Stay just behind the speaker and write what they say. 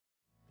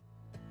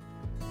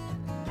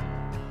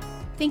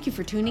Thank you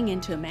for tuning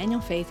in to Emmanuel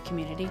Faith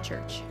Community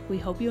Church. We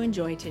hope you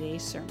enjoy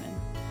today's sermon.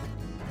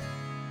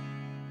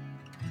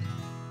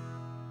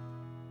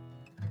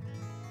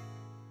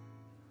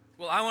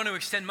 Well, I want to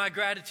extend my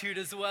gratitude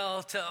as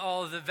well to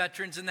all of the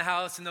veterans in the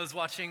house and those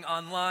watching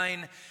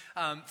online.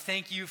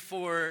 Thank you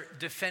for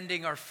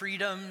defending our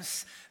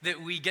freedoms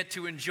that we get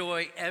to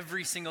enjoy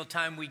every single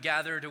time we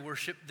gather to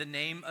worship the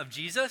name of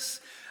Jesus.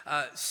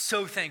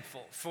 So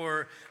thankful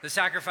for the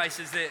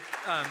sacrifices that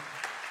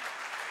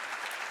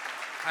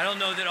I don't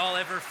know that I'll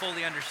ever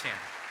fully understand.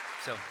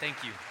 So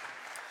thank you.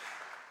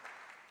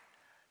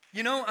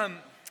 You know,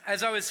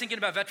 as I was thinking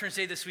about Veterans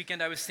Day this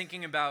weekend, I was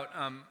thinking about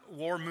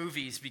war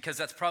movies because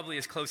that's probably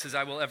as close as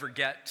I will ever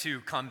get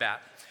to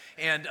combat.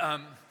 And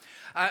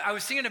I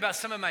was thinking about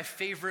some of my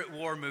favorite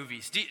war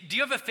movies. Do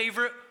you have a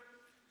favorite?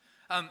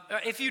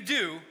 If you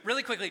do,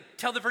 really quickly,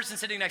 tell the person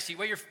sitting next to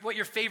you what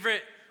your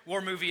favorite war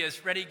movie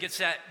is. Ready, get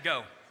set,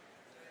 go.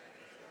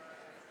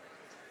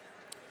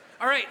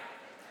 All right.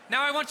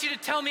 Now I want you to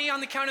tell me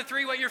on the count of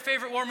three what your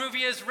favorite war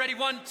movie is. Ready,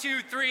 1, 2,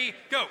 3,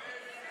 go.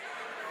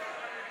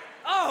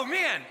 Oh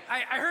man,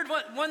 I heard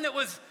one that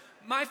was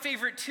my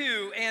favorite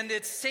too, and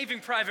it's Saving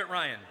Private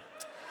Ryan.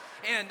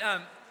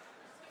 And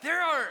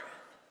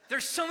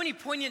there's so many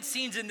poignant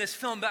scenes in this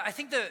film, but I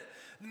think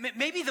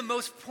maybe the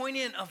most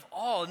poignant of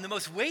all and the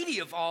most weighty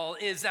of all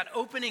is that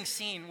opening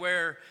scene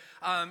where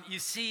you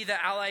see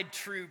the Allied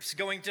troops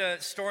going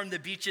to storm the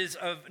beaches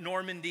of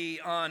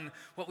Normandy on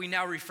what we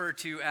now refer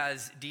to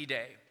as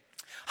D-Day.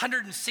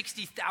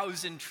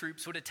 160,000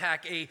 troops would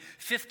attack a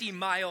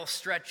 50-mile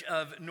stretch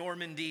of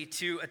Normandy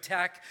to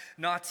attack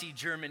Nazi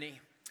Germany.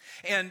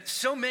 And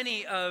so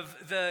many of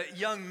the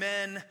young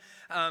men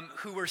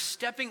who were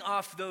stepping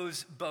off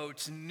those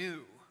boats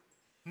knew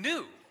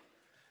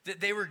that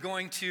they were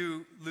going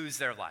to lose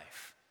their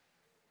life.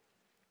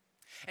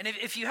 And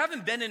if you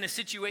haven't been in a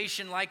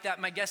situation like that,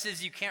 my guess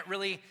is you can't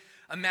really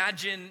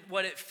imagine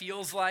what it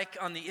feels like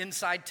on the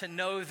inside to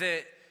know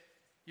that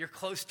you're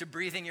close to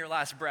breathing your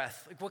last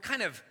breath. Like what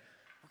kind of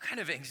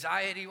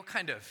anxiety, what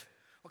kind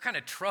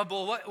of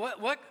trouble,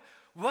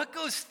 what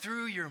goes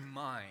through your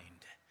mind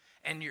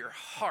and your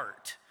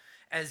heart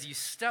as you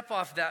step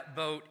off that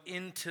boat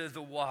into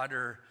the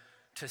water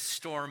to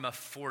storm a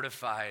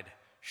fortified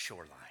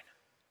shoreline?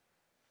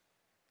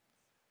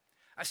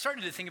 I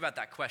started to think about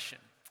that question.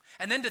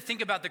 And then to think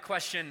about the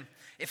question,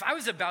 if I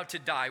was about to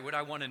die, would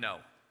I want to know?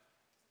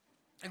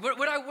 Like,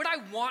 would I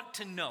want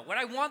to know? Would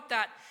I want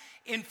that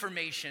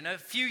information? A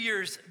few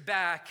years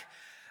back,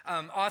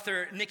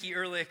 author Nikki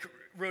Ehrlich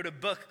wrote a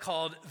book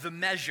called The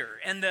Measure.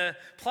 And the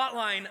plot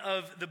line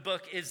of the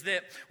book is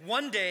that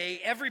one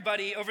day,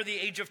 everybody over the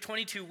age of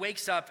 22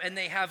 wakes up and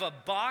they have a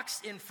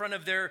box in front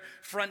of their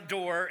front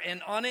door,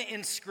 and on it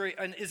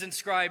is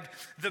inscribed,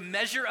 "The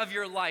measure of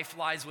your life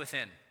lies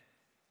within."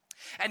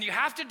 And you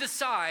have to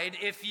decide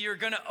if you're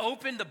going to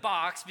open the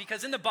box,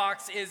 because in the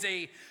box is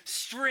a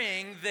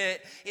string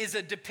that is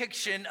a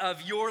depiction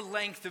of your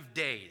length of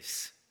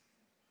days.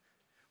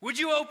 Would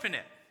you open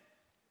it?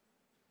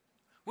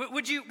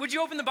 Would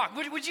you open the box?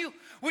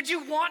 Would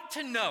you want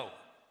to know?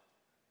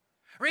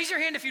 Raise your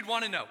hand if you'd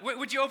want to know.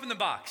 Would you open the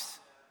box?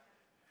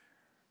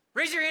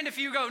 Raise your hand if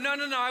you go, no,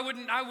 I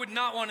would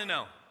not want to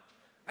know.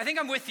 I think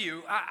I'm with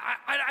you.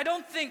 I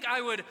don't think I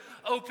would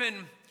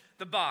open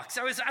the box.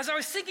 As I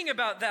was thinking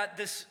about that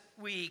this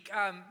week,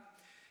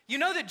 you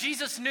know that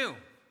Jesus knew.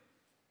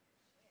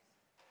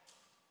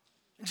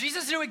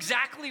 Jesus knew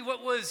exactly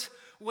what was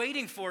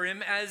waiting for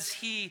him as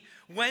he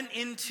went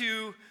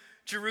into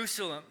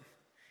Jerusalem.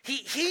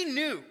 He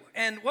knew,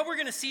 and what we're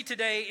going to see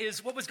today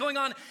is what was going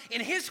on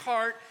in his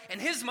heart and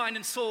his mind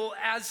and soul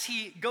as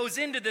he goes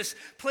into this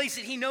place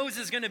that he knows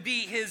is going to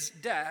be his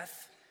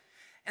death.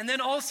 And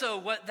then also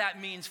what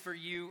that means for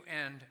you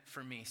and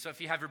for me. So if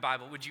you have your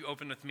Bible, would you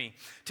open with me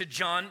to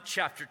John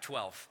chapter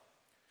 12?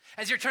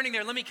 As you're turning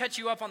there, let me catch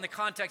you up on the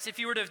context. If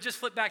you were to just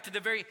flip back to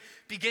the very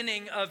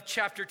beginning of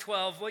chapter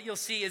 12, what you'll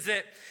see is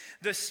that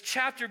this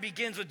chapter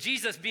begins with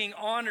Jesus being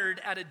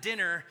honored at a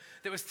dinner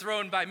that was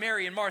thrown by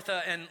Mary and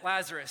Martha and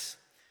Lazarus.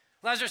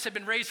 Lazarus had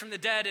been raised from the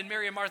dead, and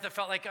Mary and Martha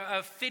felt like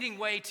a fitting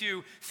way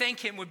to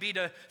thank him would be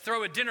to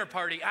throw a dinner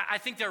party. I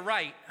think they're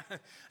right.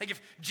 Like if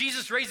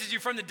Jesus raises you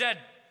from the dead,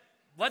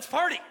 let's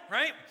party,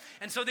 right?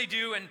 And so they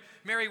do, and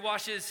Mary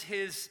washes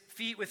his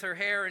feet with her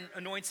hair and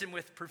anoints him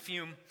with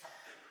perfume.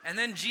 And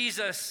then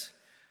Jesus,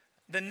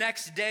 the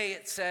next day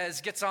it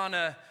says, gets on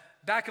a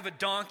back of a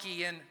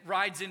donkey and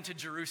rides into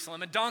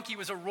Jerusalem. A donkey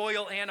was a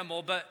royal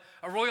animal, but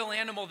a royal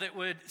animal that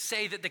would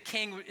say that the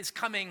king is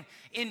coming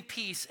in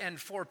peace and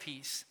for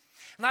peace.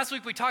 And last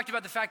week we talked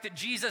about the fact that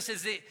Jesus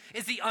is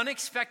the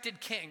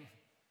unexpected king.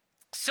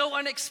 So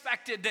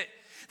unexpected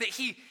that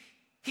he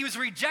was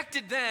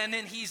rejected then,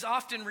 and he's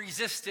often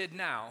resisted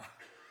now.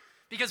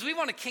 Because we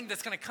want a king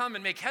that's going to come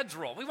and make heads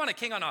roll. We want a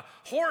king on a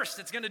horse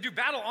that's going to do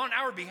battle on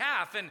our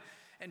behalf. And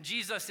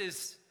Jesus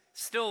is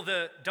still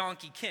the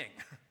donkey king.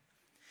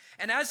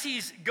 And as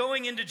he's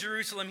going into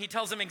Jerusalem, he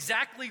tells them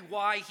exactly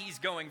why he's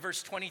going.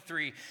 Verse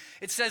 23,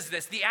 it says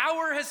this: "The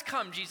hour has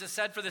come," Jesus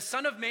said, "for the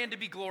Son of Man to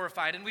be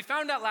glorified." And we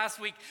found out last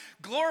week,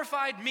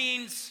 glorified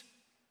means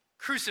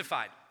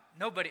crucified.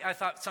 I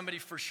thought somebody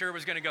for sure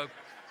was gonna go.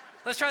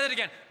 Let's try that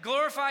again.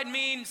 Glorified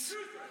means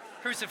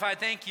crucified,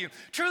 thank you.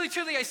 "Truly,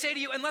 truly, I say to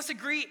you, unless a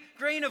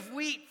grain of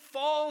wheat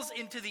falls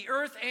into the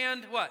earth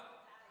and" what?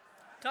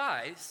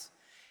 "Dies,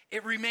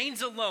 it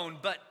remains alone,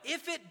 but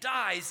if it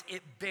dies,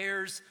 it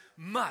bears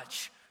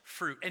much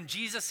fruit." And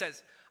Jesus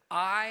says,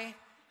 "I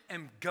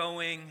am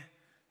going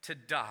to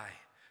die.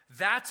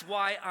 That's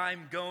why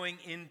I'm going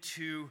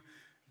into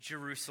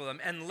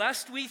Jerusalem." And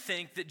lest we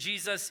think that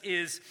Jesus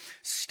is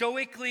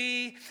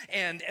stoically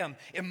and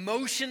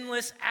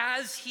emotionless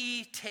as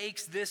he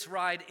takes this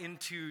ride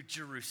into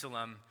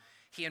Jerusalem,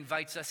 he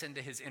invites us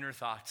into his inner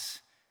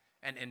thoughts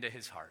and into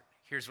his heart.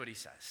 Here's what he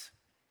says.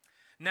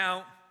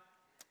 "Now,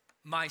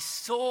 my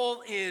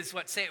soul is,"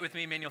 what? Say it with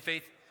me, Emmanuel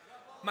Faith.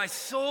 "My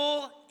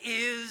soul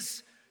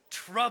is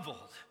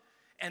troubled,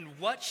 and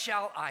what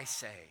shall I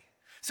say?"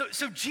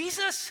 So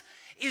Jesus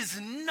is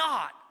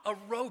not a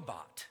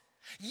robot.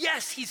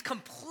 Yes, he's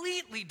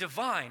completely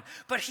divine,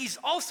 but he's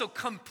also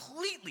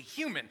completely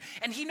human,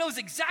 and he knows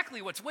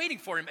exactly what's waiting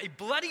for him. A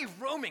bloody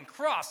Roman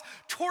cross,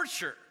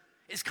 torture,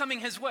 is coming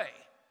his way.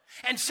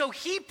 And so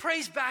he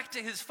prays back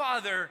to his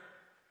Father,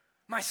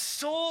 "My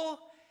soul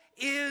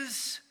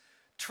is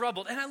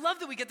troubled." And I love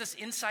that we get this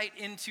insight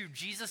into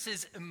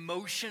Jesus's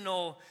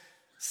emotional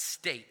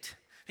state,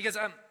 because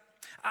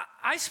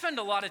I spend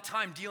a lot of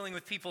time dealing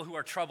with people who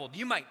are troubled.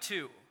 You might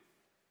too.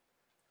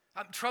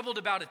 I'm troubled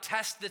about a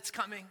test that's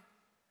coming,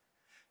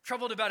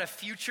 troubled about a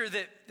future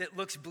that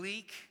looks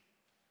bleak.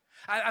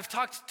 I've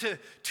talked to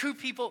 2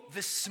 people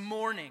this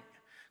morning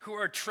who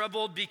are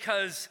troubled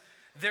because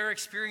they're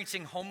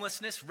experiencing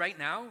homelessness right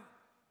now.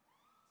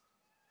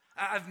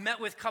 I've met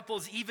with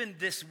couples even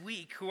this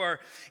week who are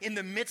in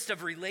the midst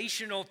of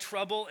relational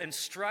trouble and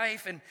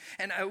strife, and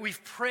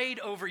we've prayed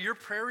over your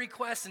prayer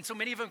requests, and so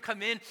many of them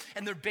come in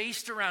and they're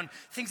based around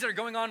things that are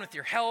going on with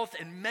your health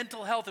and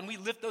mental health, and we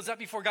lift those up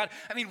before God.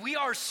 I mean, we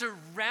are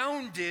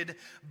surrounded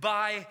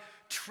by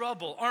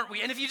trouble, aren't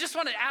we? And if you just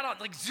want to add on,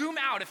 like zoom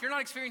out, if you're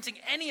not experiencing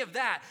any of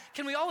that,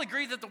 can we all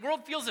agree that the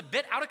world feels a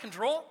bit out of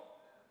control?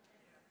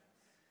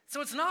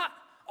 So it's not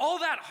all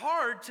that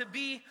hard to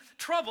be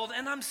troubled,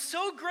 and I'm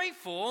so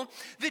grateful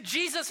that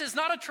Jesus is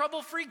not a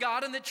trouble-free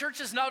God and that church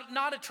is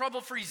not a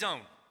trouble-free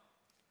zone.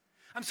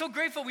 I'm so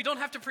grateful we don't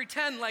have to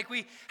pretend like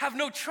we have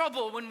no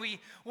trouble when we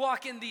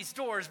walk in these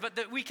doors, but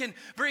that we can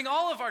bring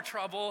all of our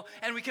trouble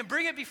and we can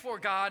bring it before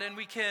God and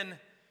we can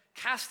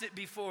cast it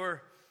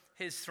before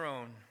his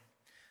throne.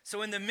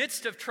 So in the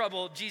midst of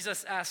trouble,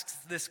 Jesus asks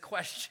this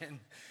question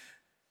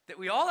that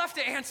we all have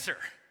to answer,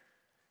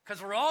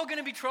 because we're all going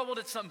to be troubled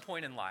at some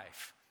point in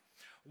life.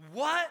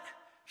 What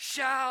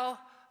shall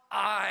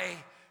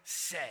I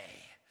say?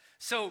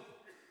 So,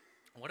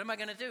 what am I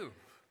going to do?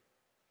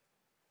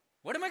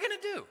 What am I going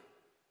to do?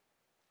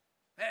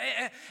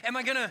 Am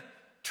I going to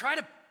try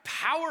to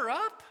power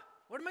up?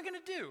 What am I going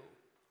to do?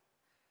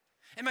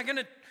 Am I going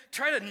to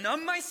try to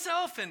numb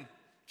myself and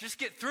just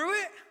get through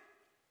it?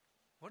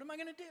 What am I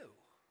going to do?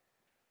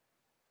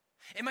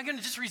 Am I going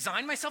to just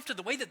resign myself to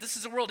the way that this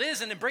is the world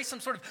is and embrace some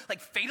sort of like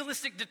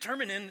fatalistic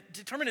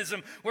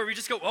determinism where we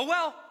just go, oh,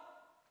 well,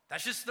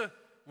 that's just the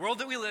world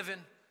that we live in,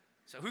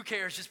 so who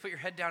cares? Just put your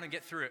head down and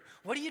get through it.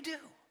 What do you do?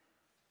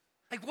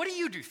 Like, what do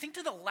you do? Think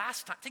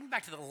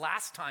back to the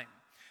last time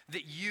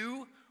that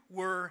you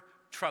were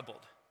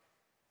troubled.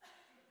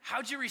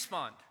 How'd you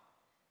respond?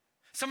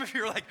 Some of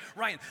you are like,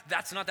 Ryan,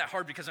 that's not that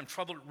hard because I'm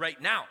troubled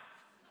right now.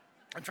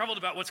 I'm troubled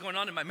about what's going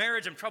on in my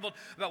marriage. I'm troubled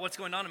about what's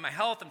going on in my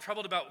health. I'm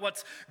troubled about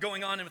what's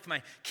going on with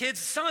my kids.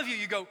 Some of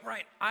you go,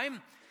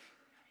 Ryan,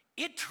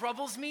 it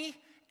troubles me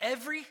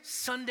every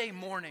Sunday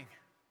morning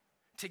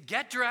to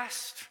get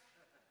dressed,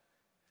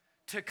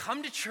 to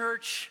come to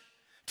church,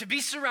 to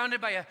be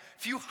surrounded by a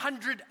few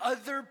hundred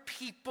other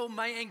people.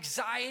 My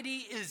anxiety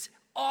is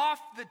off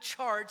the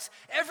charts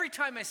every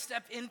time I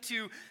step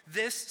into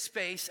this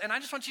space. And I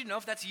just want you to know,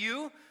 if that's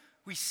you,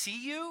 we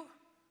see you.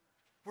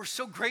 We're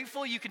so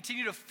grateful you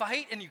continue to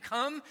fight and you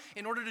come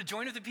in order to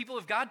join with the people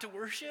of God to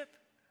worship.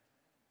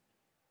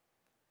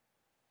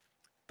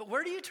 But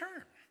where do you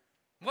turn?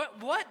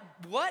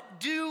 What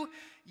do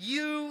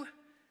you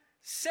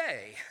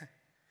say?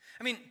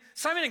 I mean,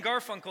 Simon and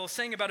Garfunkel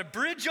sang about a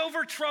bridge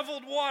over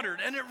troubled water,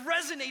 and it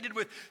resonated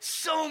with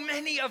so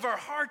many of our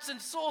hearts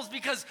and souls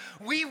because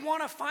we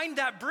want to find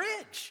that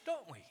bridge,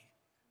 don't we?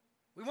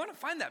 We want to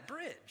find that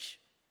bridge.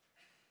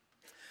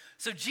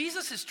 So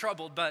Jesus is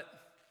troubled, but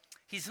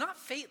he's not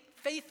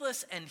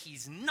faithless and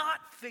he's not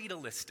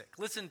fatalistic.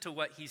 Listen to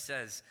what he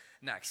says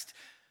next.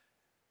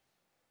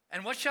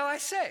 And what shall I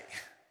say?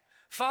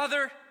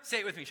 Father,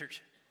 say it with me,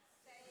 church.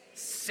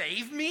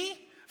 Save me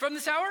from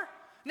this hour?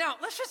 Now,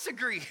 let's just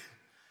agree.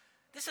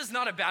 This is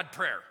not a bad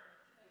prayer.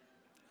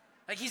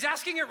 Like, he's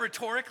asking it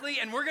rhetorically,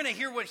 and we're going to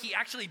hear what he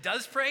actually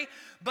does pray.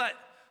 But,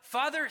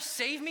 Father,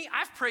 save me.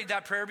 I've prayed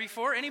that prayer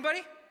before.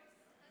 Anybody?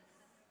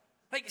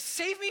 Like,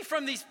 save me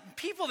from these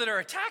people that are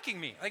attacking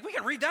me. Like, we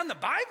can read that in the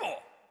Bible,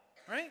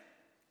 right?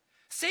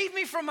 Save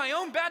me from my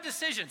own bad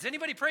decisions.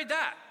 Anybody prayed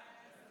that?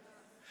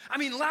 I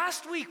mean,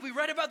 last week we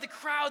read about the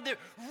crowd that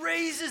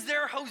raises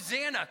their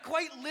Hosanna.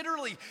 Quite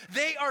literally,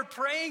 they are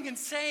praying and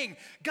saying,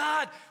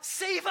 God,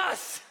 save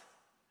us.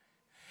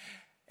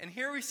 And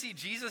here we see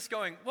Jesus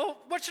going, well,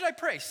 what should I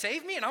pray?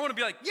 Save me? And I want to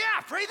be like, yeah,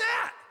 pray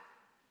that.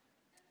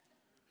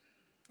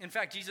 In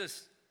fact,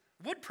 Jesus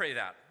would pray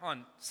that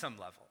on some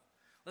level.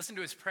 Listen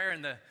to his prayer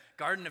in the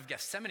Garden of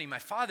Gethsemane. My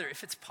Father,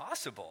 if it's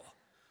possible,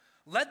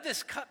 let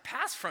this cup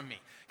pass from me.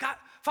 God,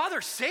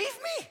 Father, save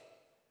me.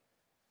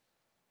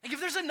 Like, if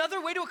there's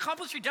another way to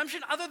accomplish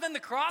redemption other than the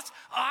cross,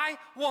 I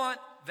want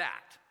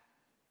that.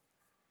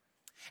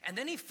 And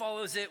then he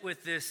follows it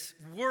with this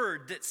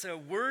word that's a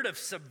word of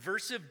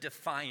subversive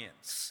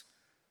defiance.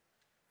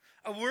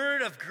 A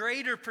word of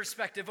greater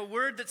perspective, a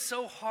word that's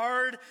so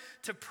hard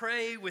to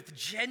pray with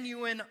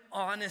genuine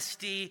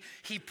honesty.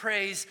 He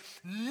prays,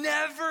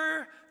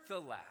 nevertheless,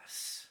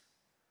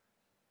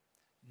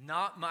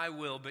 not my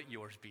will, but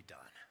yours be done.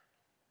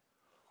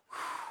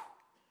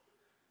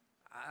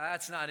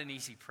 That's not an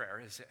easy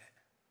prayer, is it?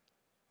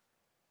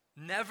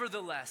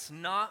 Nevertheless,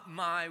 not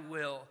my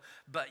will,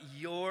 but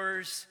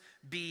yours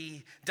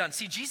be done.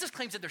 See, Jesus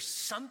claims that there's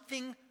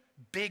something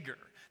bigger,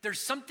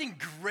 there's something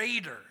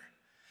greater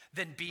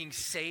than being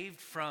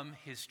saved from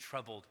his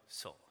troubled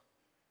soul.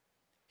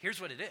 Here's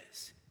what it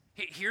is.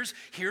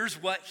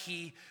 Here's what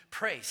he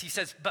prays. He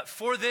says, but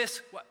for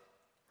this what?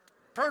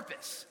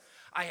 Purpose,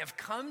 I have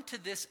come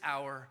to this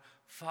hour,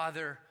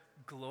 Father,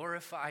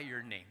 glorify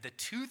your name. The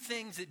two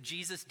things that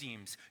Jesus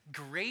deems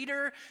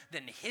greater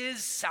than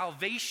his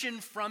salvation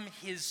from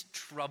his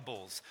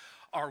troubles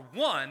are,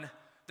 one,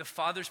 the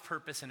Father's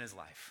purpose in his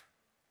life.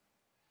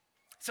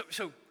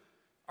 So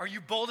are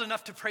you bold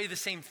enough to pray the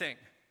same thing?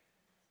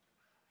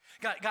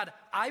 God,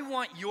 I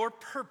want your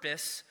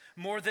purpose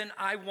more than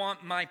I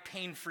want my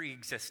pain-free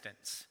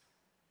existence.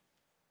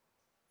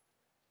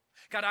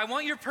 God, I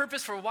want your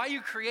purpose for why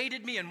you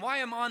created me and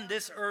why I'm on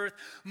this earth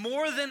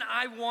more than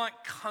I want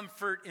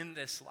comfort in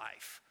this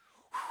life.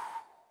 Whew.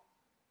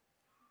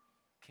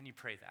 Can you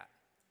pray that?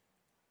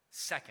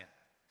 Second,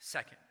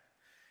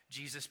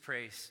 Jesus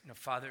prays,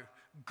 Father,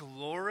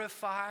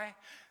 glorify,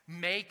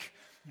 make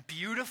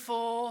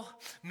beautiful,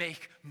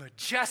 make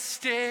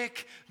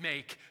majestic,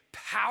 make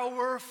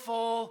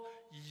powerful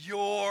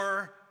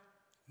your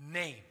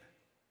name.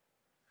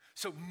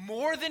 So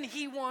more than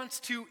he wants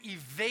to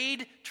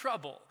evade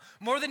trouble,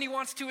 more than he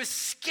wants to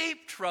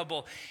escape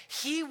trouble,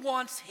 he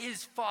wants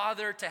his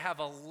Father to have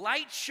a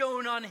light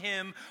shown on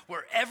him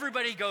where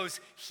everybody goes,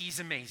 he's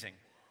amazing.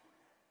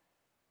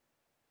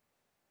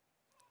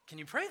 Can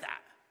you pray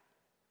that?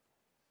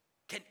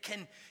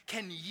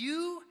 Can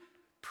you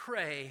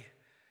pray,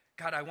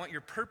 God, I want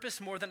your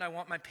purpose more than I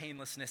want my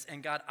painlessness,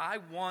 and God, I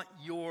want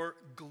your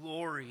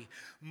glory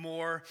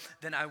more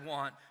than I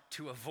want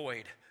to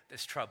avoid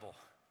this trouble.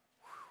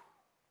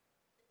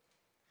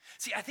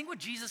 See, I think what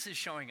Jesus is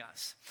showing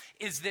us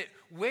is that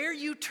where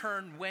you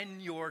turn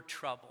when you're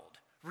troubled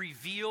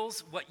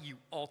reveals what you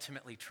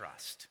ultimately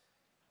trust.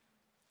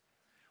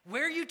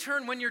 Where you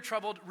turn when you're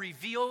troubled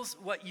reveals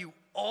what you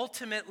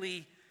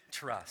ultimately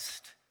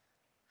trust.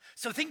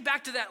 So think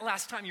back to that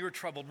last time you were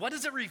troubled. What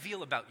does it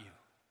reveal about you?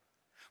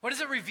 What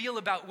does it reveal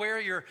about where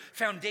your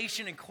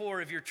foundation and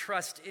core of your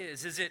trust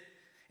is? Is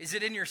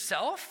it in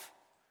yourself?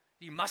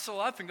 Do you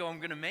muscle up and go, I'm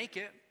going to make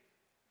it?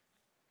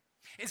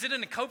 Is it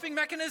in a coping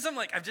mechanism?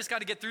 Like, I've just got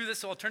to get through this,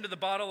 so I'll turn to the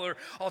bottle, or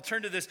I'll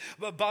turn to this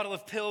bottle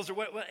of pills, or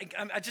what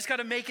I just got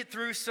to make it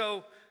through,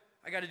 so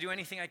I got to do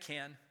anything I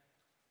can.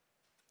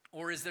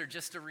 Or is there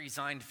just a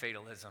resigned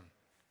fatalism?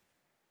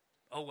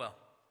 Oh, well,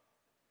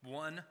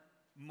 one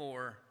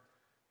more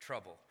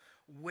trouble.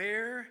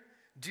 Where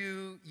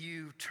do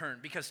you turn?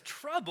 Because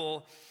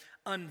trouble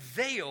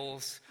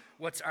unveils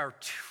what's our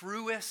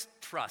truest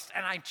trust.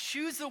 And I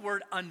choose the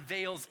word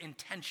unveils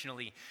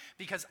intentionally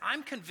because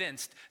I'm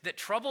convinced that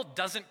trouble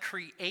doesn't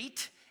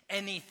create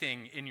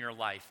anything in your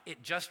life.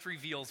 It just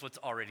reveals what's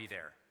already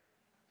there.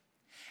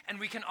 And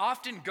we can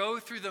often go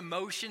through the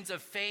motions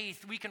of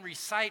faith. We can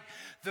recite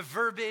the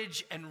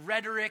verbiage and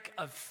rhetoric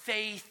of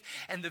faith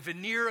and the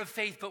veneer of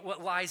faith, but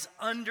what lies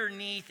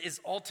underneath is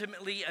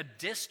ultimately a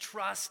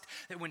distrust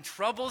that when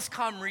troubles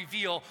come,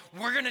 reveal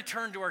we're going to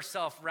turn to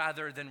ourselves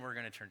rather than we're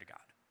going to turn to God.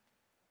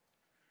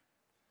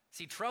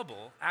 See,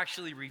 trouble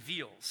actually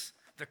reveals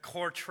the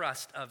core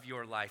trust of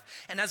your life.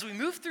 And as we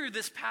move through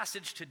this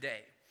passage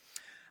today,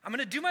 I'm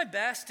going to do my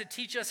best to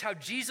teach us how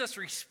Jesus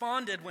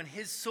responded when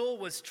his soul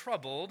was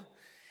troubled,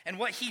 and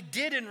what he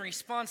did in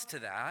response to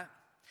that,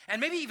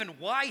 and maybe even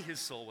why his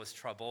soul was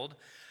troubled.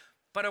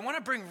 But I want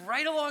to bring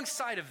right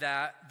alongside of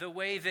that the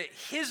way that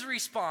his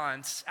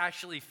response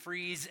actually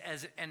frees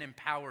and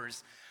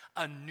empowers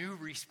a new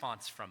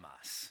response from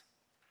us.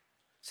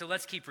 So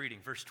let's keep reading.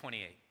 Verse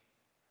 28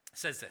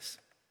 says this: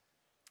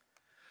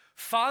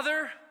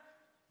 Father,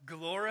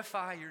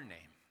 glorify your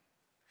name.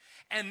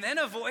 And then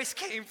a voice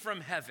came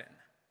from heaven.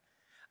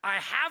 I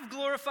have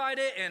glorified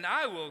it and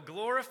I will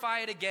glorify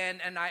it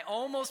again. And I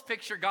almost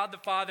picture God the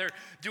Father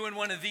doing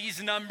one of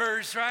these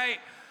numbers, right?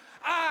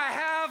 I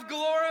have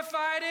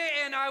glorified it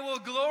and I will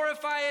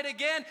glorify it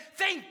again.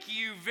 Thank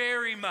you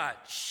very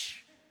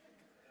much.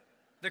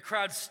 The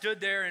crowd stood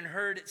there and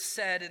heard it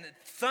said, and it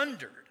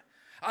thundered.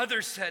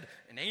 Others said,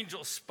 an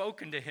angel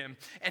spoken to him.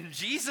 And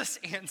Jesus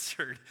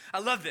answered,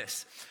 I love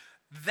this,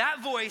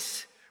 that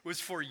voice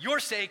was for your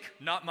sake,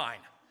 not mine.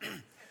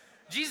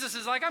 Jesus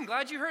is like, I'm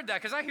glad you heard that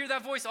because I hear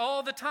that voice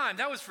all the time.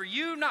 That was for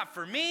you, not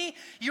for me.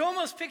 You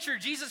almost picture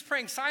Jesus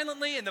praying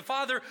silently and the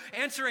Father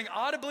answering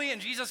audibly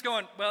and Jesus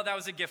going, well, that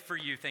was a gift for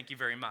you. Thank you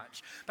very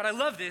much. But I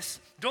love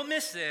this. Don't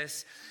miss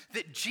this,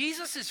 that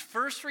Jesus'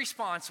 first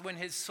response when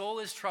his soul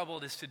is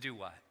troubled is to do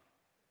what?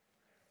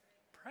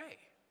 Pray.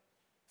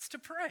 It's to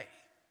pray.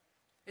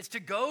 It's to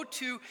go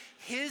to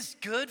his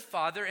good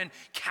Father and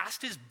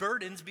cast his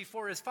burdens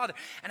before his Father.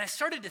 And I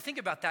started to think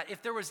about that.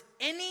 If there was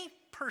any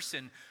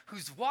person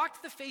who's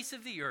walked the face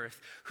of the earth,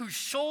 whose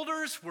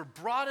shoulders were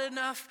broad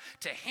enough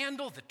to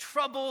handle the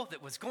trouble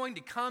that was going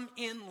to come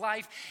in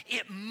life,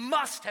 it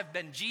must have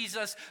been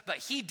Jesus, but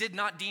he did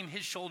not deem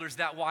his shoulders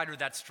that wide or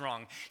that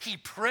strong. He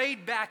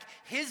prayed back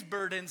his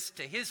burdens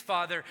to his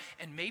Father,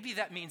 and maybe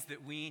that means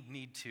that we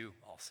need to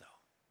also.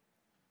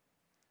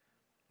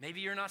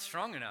 Maybe you're not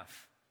strong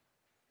enough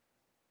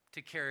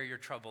to carry your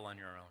trouble on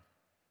your own.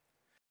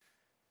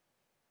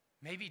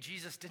 Maybe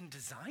Jesus didn't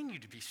design you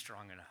to be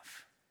strong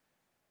enough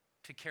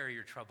to carry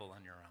your trouble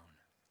on your own.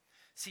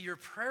 See, your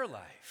prayer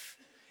life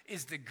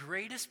is the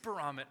greatest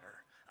barometer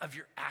of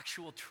your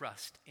actual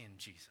trust in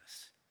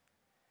Jesus.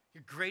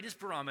 Your greatest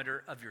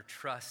barometer of your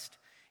trust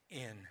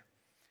in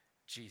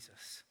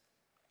Jesus.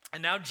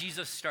 And now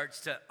Jesus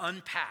starts to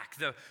unpack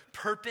the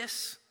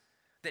purpose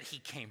that he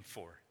came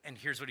for. And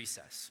here's what he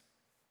says.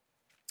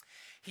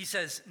 He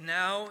says,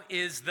 now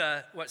is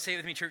the, what, say it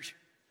with me, church?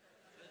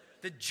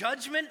 The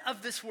judgment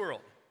of this world.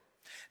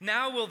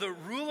 Now will the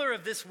ruler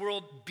of this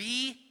world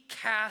be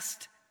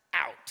cast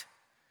out.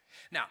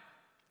 Now,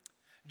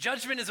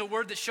 judgment is a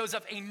word that shows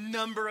up a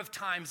number of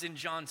times in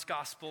John's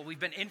gospel. We've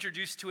been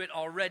introduced to it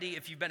already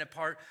if you've been a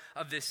part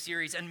of this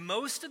series. And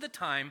most of the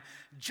time,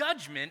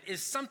 judgment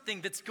is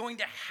something that's going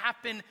to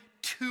happen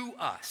to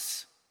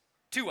us.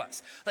 To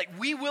us. Like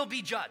we will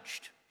be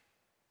judged.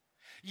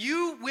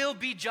 You will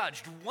be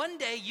judged. One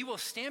day you will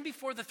stand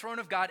before the throne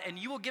of God and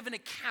you will give an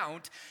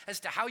account as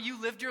to how you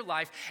lived your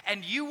life,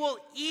 and you will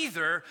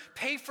either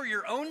pay for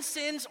your own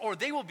sins or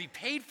they will be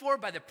paid for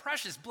by the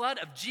precious blood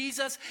of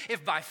Jesus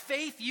if by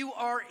faith you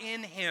are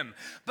in him.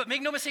 But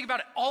make no mistake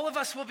about it, all of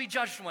us will be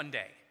judged one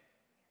day.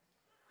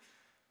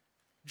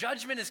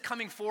 Judgment is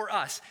coming for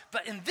us.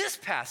 But in this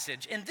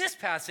passage,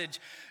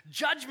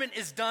 judgment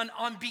is done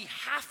on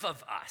behalf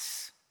of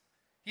us.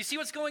 You see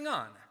what's going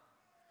on?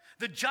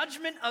 The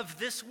judgment of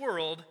this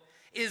world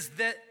is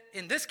that,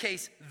 in this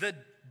case, the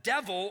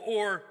devil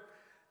or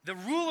the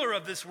ruler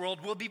of this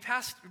world will be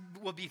cast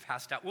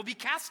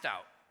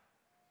out.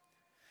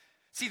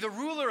 See, the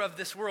ruler of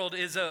this world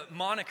is a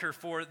moniker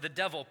for the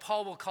devil.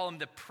 Paul will call him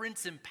the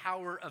prince and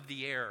power of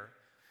the air.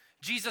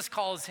 Jesus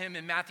calls him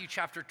in Matthew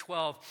chapter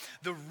 12,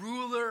 the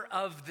ruler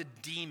of the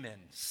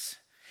demons.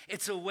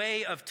 It's a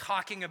way of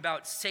talking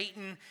about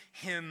Satan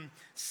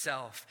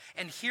himself.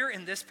 And here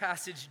in this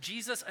passage,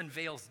 Jesus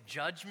unveils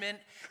judgment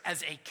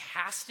as a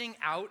casting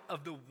out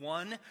of the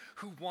one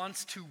who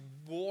wants to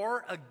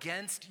war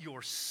against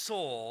your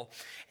soul,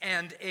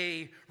 and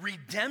a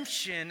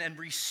redemption and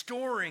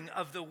restoring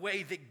of the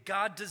way that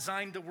God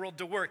designed the world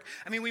to work.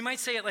 I mean, we might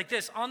say it like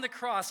this. On the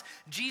cross,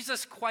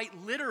 Jesus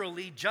quite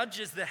literally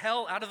judges the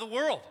hell out of the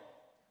world.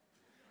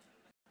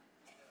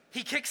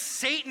 He kicks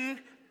Satan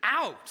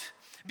out.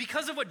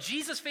 Because of what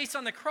Jesus faced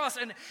on the cross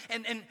and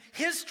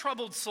his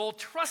troubled soul,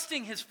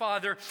 trusting his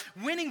Father,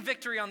 winning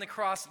victory on the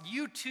cross,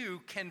 you too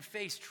can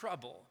face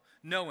trouble,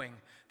 knowing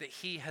that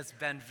he has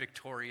been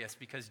victorious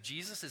because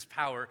Jesus'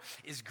 power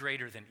is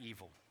greater than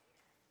evil.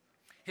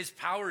 His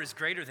power is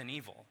greater than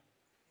evil.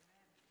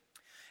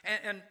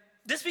 And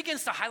this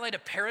begins to highlight a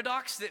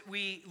paradox that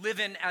we live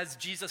in as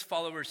Jesus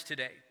followers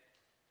today.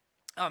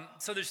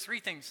 So there's three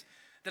things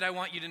that I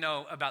want you to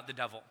know about the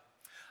devil.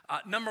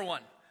 Number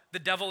one, the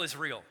devil is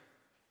real.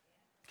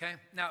 Okay,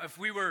 now if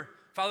we were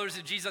followers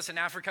of Jesus in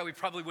Africa, we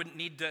probably wouldn't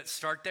need to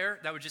start there.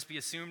 That would just be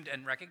assumed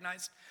and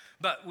recognized.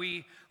 But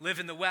we live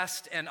in the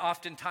West, and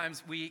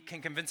oftentimes we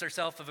can convince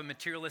ourselves of a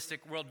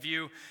materialistic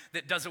worldview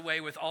that does away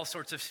with all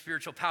sorts of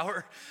spiritual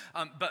power.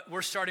 But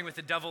we're starting with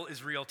the devil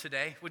is real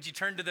today. Would you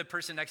turn to the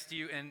person next to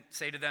you and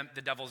say to them,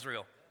 the devil's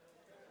real?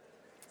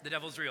 The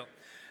devil's real.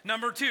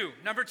 Number two,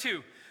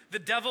 the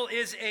devil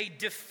is a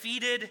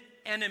defeated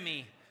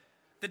enemy.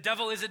 The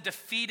devil is a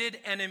defeated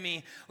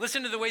enemy.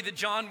 Listen to the way that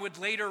John would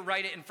later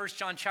write it in 1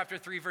 John chapter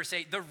 3, verse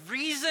 8. The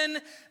reason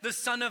the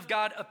Son of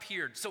God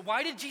appeared. So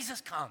why did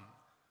Jesus come?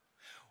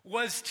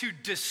 Was to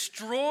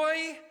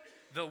destroy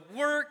the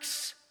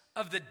works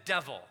of the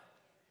devil.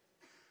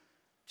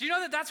 Do you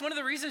know that that's one of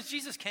the reasons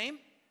Jesus came?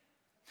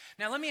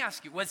 Now let me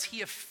ask you, was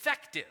he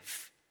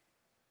effective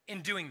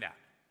in doing that?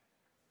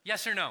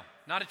 Yes or no?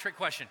 Not a trick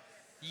question.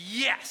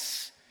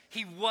 Yes.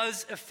 he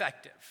was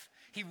effective.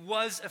 He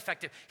was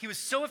effective. He was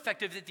so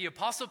effective that the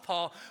Apostle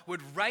Paul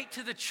would write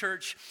to the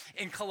church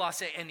in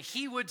Colossae, and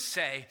he would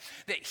say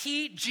that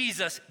he,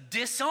 Jesus,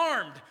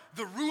 disarmed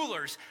the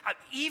rulers,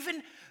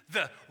 even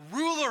the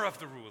ruler of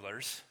the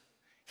rulers.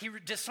 He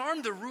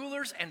disarmed the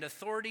rulers and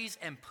authorities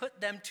and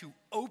put them to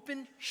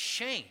open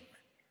shame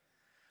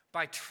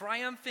by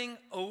triumphing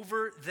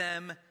over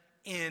them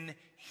in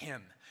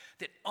him.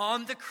 That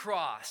on the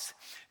cross,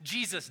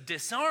 Jesus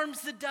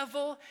disarms the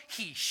devil,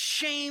 he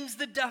shames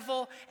the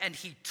devil, and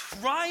he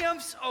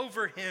triumphs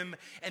over him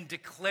and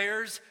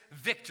declares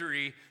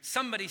victory.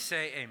 Somebody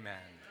say amen.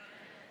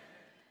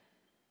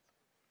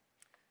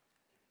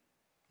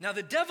 Now,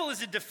 the devil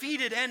is a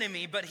defeated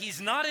enemy, but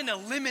he's not an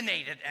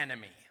eliminated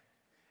enemy.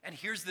 And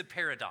here's the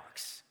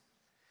paradox.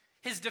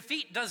 His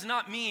defeat does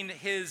not mean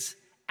his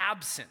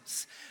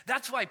absence.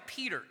 That's why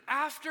Peter,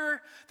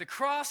 after the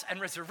cross and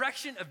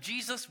resurrection of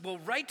Jesus, will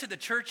write to the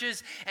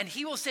churches and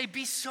he will say,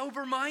 be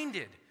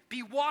sober-minded,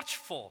 be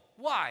watchful.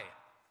 Why?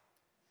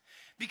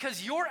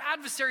 Because your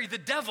adversary, the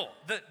devil,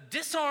 the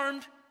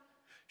disarmed,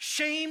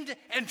 shamed,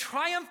 and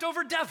triumphed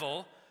over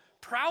devil,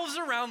 prowls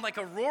around like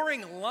a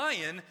roaring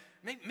lion,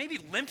 maybe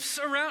limps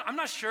around, I'm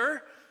not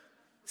sure,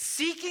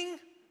 seeking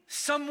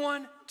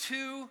someone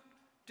to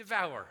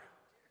devour.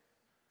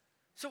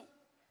 So,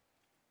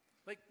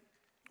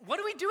 what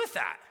do we do with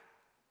that?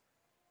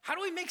 How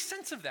do we make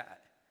sense of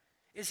that?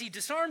 Is he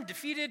disarmed,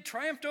 defeated,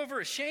 triumphed over,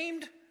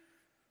 ashamed?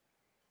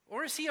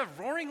 Or is he a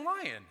roaring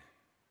lion?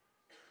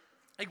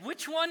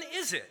 Which one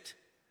is it?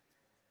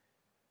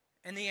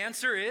 And the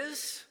answer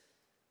is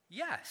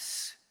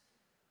yes.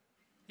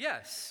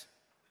 Yes.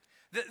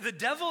 The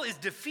devil is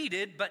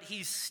defeated, but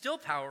he's still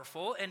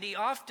powerful, and he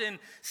often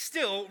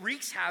still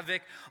wreaks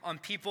havoc on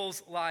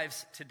people's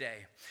lives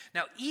today.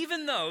 Now,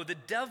 even though the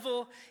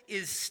devil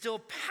is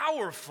still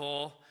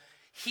powerful,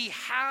 he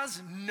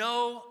has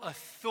no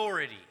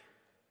authority.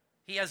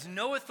 He has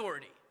no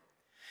authority.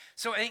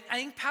 So I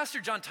think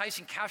Pastor John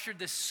Tyson captured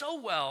this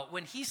so well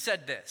when he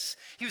said this.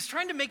 He was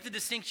trying to make the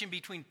distinction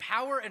between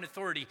power and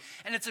authority,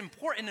 and it's an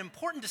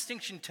important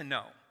distinction to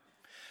know.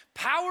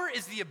 Power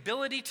is the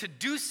ability to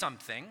do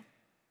something.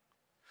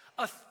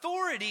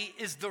 Authority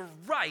is the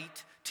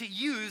right to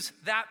use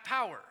that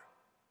power.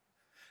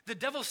 The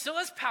devil still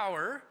has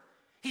power.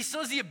 He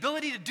still has the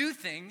ability to do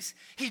things.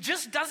 He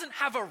just doesn't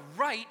have a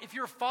right, if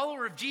you're a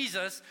follower of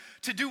Jesus,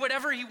 to do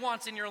whatever he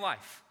wants in your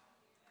life.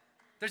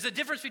 There's a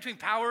difference between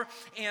power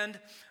and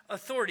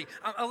authority.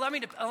 Allow me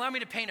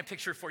to paint a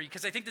picture for you,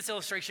 because I think this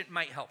illustration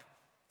might help.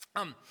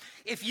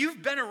 If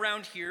you've been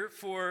around here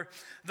for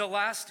the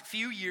last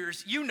few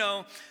years, you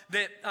know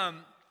that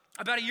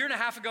about a year and a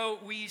half ago,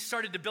 we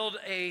started to build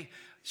a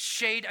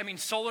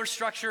solar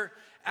structure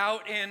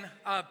out in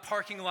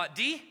parking lot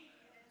D,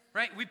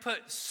 right? We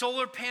put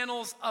solar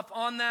panels up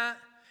on that,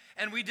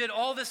 and we did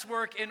all this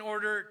work in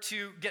order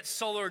to get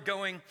solar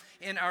going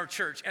in our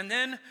church. And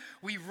then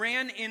we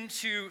ran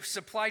into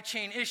supply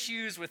chain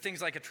issues with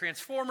things like a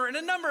transformer and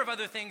a number of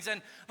other things.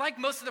 And like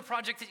most of the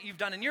projects that you've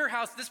done in your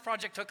house, this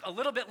project took a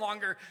little bit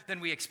longer than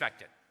we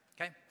expected,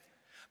 okay?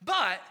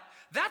 But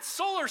that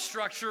solar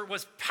structure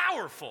was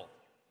powerful.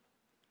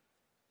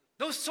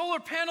 Those solar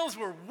panels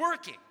were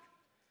working.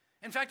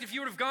 In fact, if you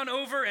would have gone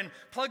over and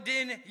plugged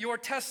in your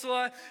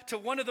Tesla to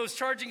one of those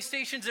charging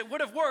stations, it would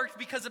have worked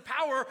because the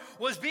power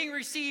was being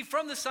received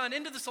from the sun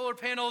into the solar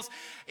panels.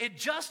 It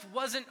just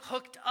wasn't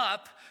hooked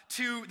up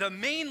to the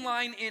main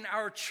line in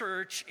our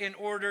church in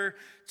order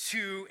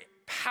to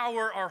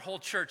power our whole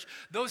church.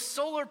 Those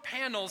solar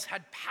panels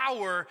had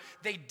power,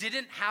 they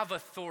didn't have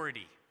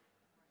authority.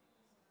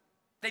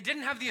 They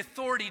didn't have the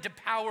authority to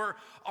power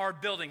our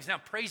buildings. Now,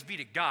 praise be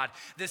to God.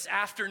 This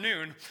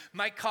afternoon,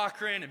 Mike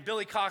Cochran and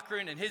Billy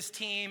Cochran and his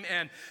team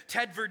and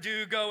Ted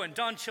Verdugo and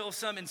Don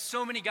Chilsum and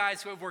so many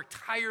guys who have worked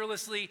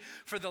tirelessly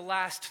for the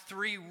last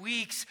 3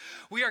 weeks,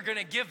 we are going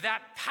to give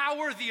that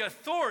power the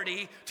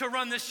authority to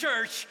run this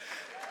church.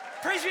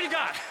 Praise be to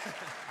God.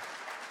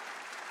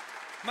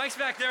 Mike's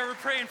back there. We're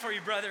praying for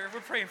you, brother. We're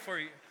praying for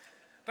you.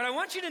 But I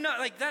want you to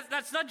know,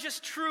 that's not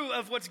just true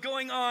of what's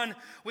going on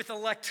with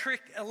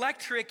electric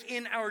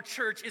in our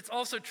church. It's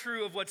also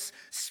true of what's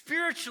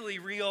spiritually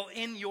real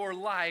in your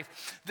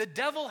life. The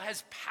devil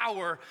has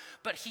power,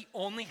 but he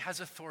only has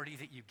authority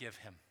that you give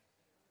him.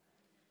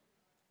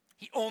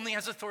 He only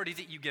has authority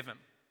that you give him.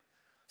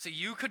 So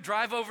you could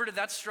drive over to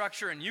that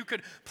structure and you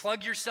could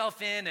plug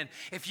yourself in, and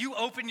if you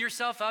open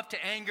yourself up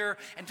to anger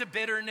and to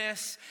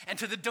bitterness and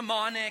to the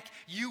demonic,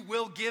 you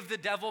will give the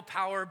devil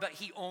power, but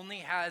he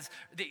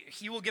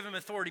will give him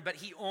authority, but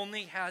he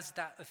only has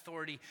that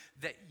authority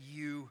that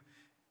you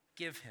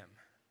give him.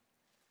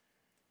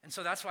 And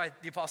so that's why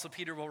the Apostle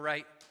Peter will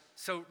write,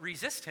 so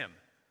resist him.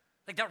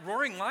 Like that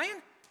roaring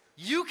lion,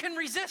 you can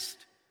resist.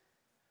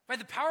 By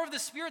the power of the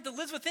Spirit that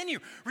lives within you,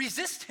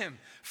 resist him,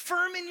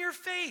 firm in your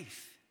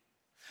faith.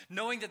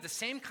 Knowing that the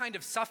same kind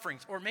of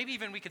sufferings, or maybe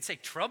even we could say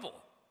trouble,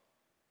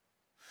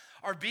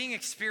 are being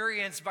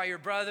experienced by your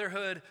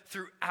brotherhood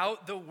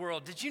throughout the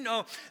world. Did you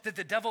know that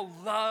the devil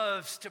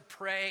loves to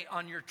prey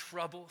on your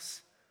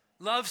troubles?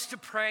 loves to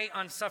prey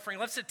on suffering,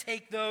 loves to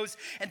take those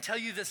and tell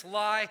you this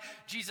lie.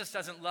 Jesus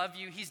doesn't love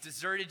you. He's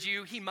deserted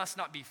you. He must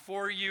not be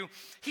for you.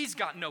 He's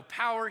got no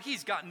power.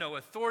 He's got no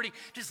authority.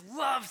 Just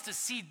loves to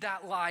seed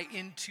that lie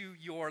into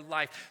your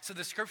life. So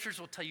the scriptures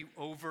will tell you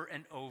over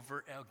and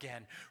over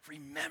again,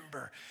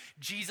 remember,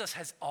 Jesus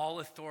has all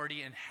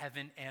authority in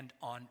heaven and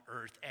on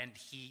earth, and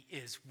he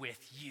is with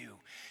you.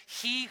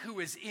 He who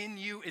is in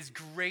you is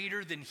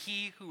greater than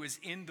he who is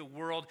in the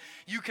world.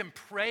 You can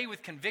pray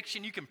with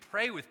conviction. You can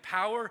pray with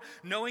power,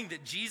 knowing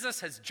that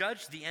Jesus has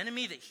judged the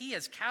enemy, that he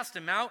has cast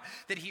him out,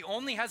 that he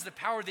only has the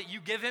power that you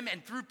give him.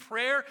 And through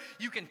prayer,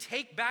 you can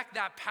take back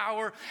that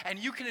power and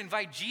you can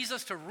invite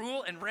Jesus to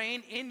rule and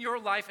reign in your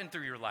life and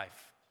through your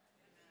life.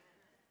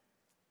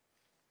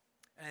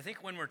 And I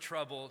think when we're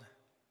troubled,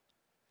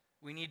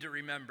 we need to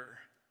remember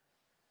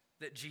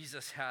that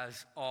Jesus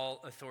has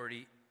all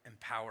authority and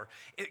power.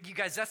 You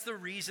guys, that's the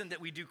reason that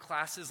we do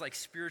classes like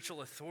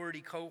spiritual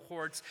authority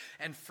cohorts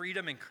and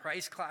freedom in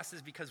Christ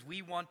classes, because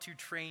we want to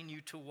train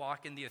you to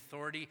walk in the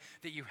authority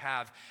that you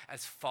have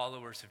as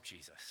followers of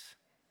Jesus.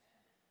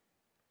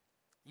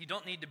 You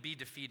don't need to be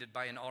defeated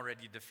by an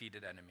already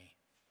defeated enemy.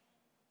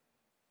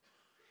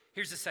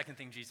 Here's the second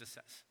thing Jesus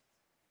says.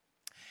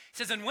 He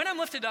says, and when I'm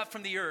lifted up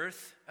from the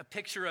earth, a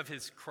picture of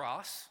his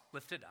cross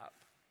lifted up,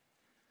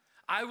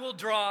 I will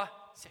draw,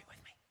 say it with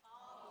me,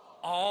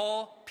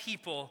 all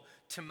people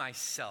to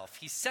myself.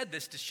 He said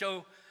this to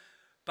show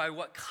by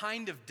what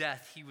kind of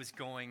death he was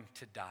going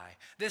to die.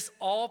 This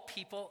all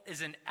people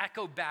is an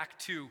echo back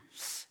to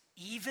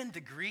even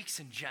the Greeks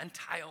and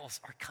Gentiles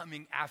are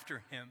coming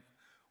after him.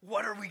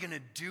 What are we going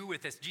to do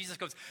with this? Jesus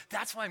goes,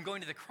 that's why I'm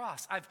going to the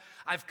cross.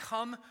 I've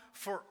come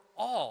for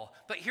all.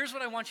 But here's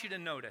what I want you to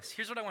notice.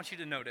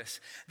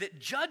 That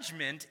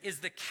judgment is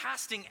the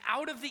casting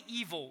out of the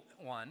evil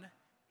one,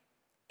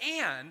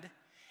 and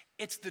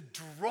it's the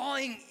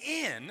drawing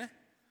in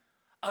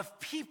of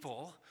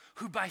people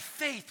who by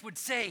faith would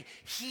say,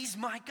 he's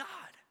my God.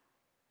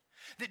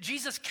 That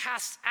Jesus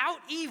casts out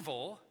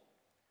evil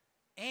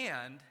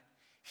and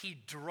he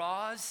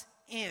draws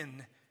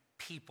in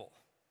people.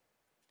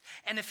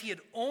 And if he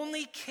had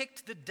only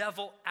kicked the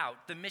devil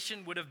out, the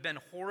mission would have been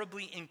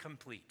horribly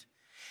incomplete.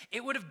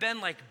 It would have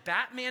been like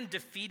Batman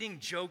defeating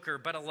Joker,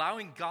 but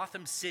allowing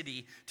Gotham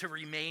City to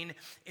remain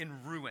in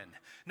ruin.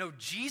 No,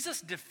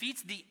 Jesus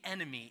defeats the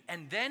enemy,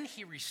 and then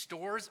he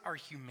restores our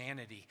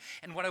humanity.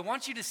 And what I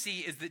want you to see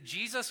is that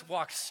Jesus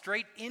walks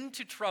straight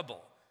into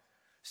trouble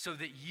so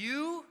that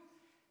you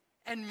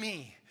and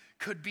me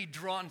could be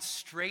drawn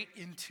straight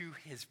into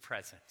his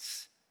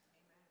presence.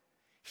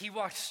 He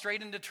walked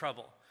straight into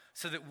trouble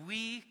so that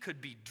we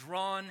could be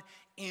drawn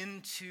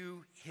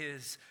into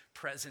his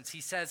presence.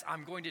 He says,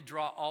 I'm going to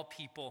draw all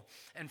people.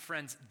 And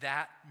friends,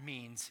 that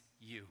means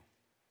you.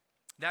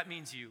 That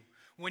means you.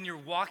 When you're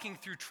walking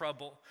through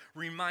trouble,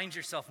 remind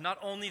yourself not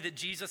only that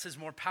Jesus is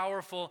more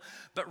powerful,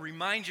 but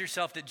remind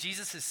yourself that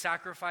Jesus'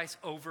 sacrifice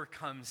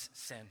overcomes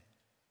sin.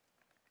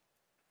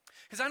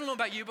 Because I don't know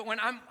about you, but when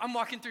I'm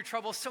walking through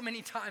trouble so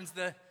many times,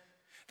 the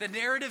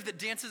narrative that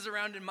dances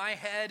around in my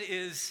head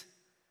is,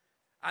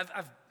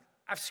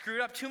 I've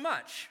screwed up too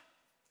much.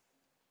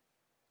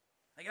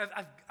 Like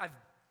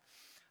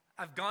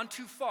I've gone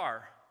too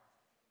far.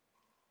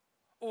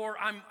 Or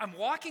I'm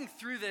walking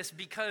through this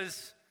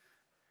because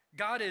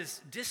God is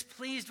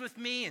displeased with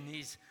me and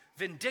he's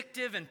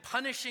vindictive and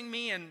punishing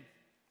me, and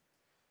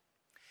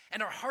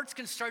our hearts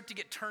can start to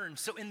get turned.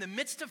 So in the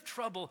midst of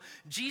trouble,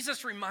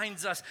 Jesus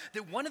reminds us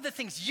that one of the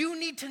things you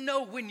need to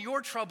know when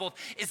you're troubled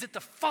is that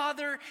the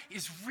Father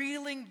is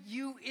reeling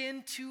you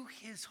into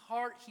his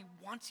heart. He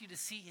wants you to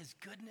see his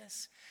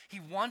goodness. He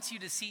wants you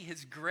to see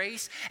his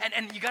grace.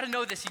 And you got to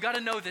know this, you got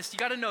to know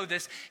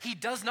this. He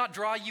does not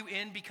draw you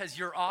in because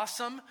you're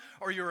awesome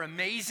or you're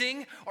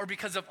amazing or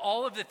because of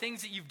all of the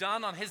things that you've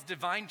done on his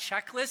divine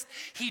checklist.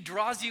 He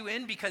draws you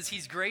in because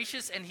he's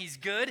gracious and he's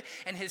good,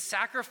 and his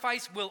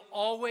sacrifice will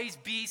always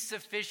be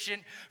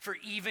sufficient for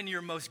even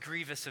your most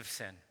grievous of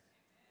sin.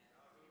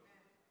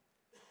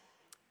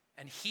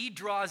 And he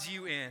draws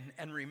you in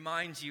and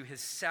reminds you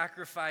his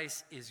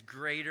sacrifice is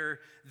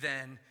greater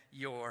than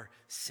your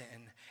sin.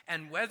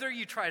 And whether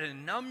you try to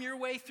numb your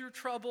way through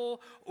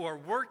trouble or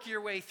work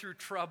your way through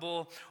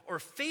trouble or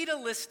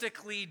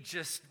fatalistically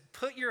just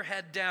put your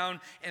head down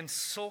and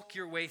sulk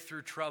your way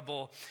through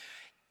trouble,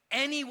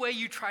 any way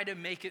you try to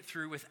make it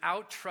through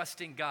without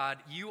trusting God,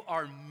 you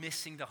are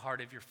missing the heart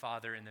of your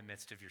Father in the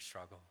midst of your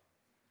struggle.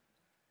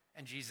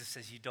 And Jesus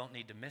says you don't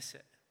need to miss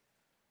it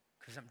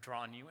because I'm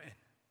drawing you in.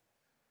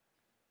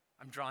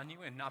 I'm drawing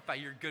you in, not by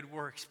your good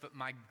works, but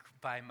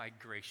by my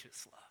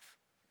gracious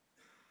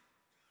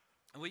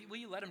love. Will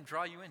you let him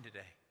draw you in today?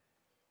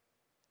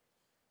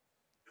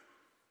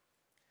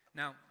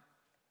 Now,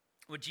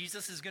 what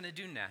Jesus is going to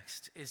do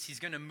next is he's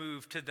going to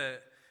move to the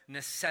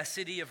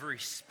necessity of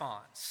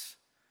response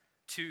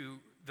to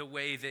the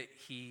way that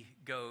he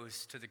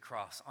goes to the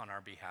cross on our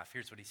behalf.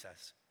 Here's what he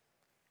says.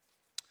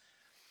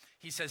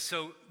 He says,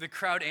 so the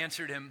crowd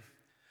answered him,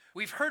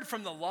 we've heard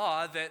from the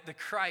law that the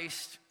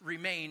Christ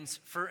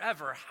remains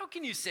forever. How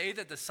can you say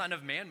that the Son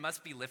of Man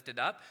must be lifted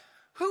up?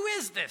 Who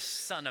is this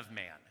Son of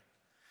Man?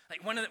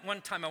 Like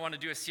one time I want to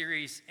do a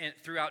series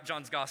throughout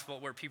John's gospel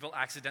where people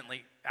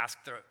accidentally ask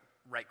the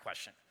right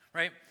question,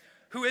 right?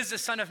 Who is the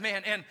Son of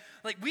Man? And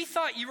like we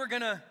thought you were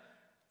going to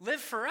live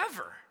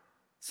forever.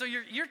 So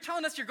you're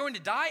telling us you're going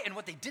to die? And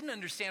what they didn't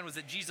understand was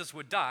that Jesus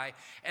would die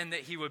and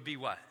that he would be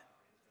what?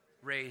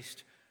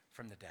 Raised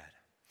from the dead.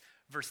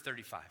 Verse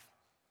 35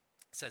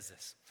 says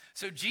this.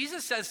 So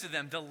Jesus says to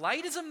them, the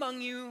light is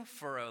among you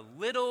for a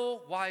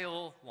little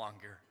while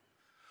longer.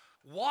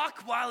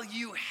 Walk while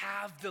you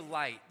have the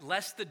light,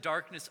 lest the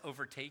darkness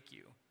overtake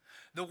you.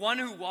 The one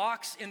who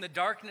walks in the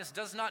darkness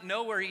does not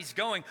know where he's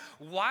going.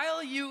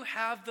 While you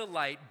have the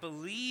light,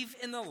 believe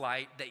in the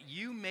light that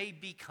you may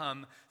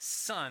become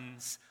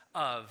sons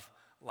of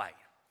light.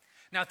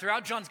 Now,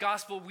 throughout John's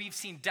gospel, we've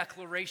seen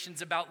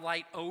declarations about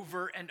light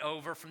over and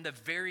over from the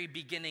very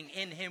beginning.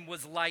 In him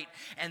was light,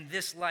 and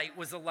this light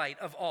was the light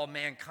of all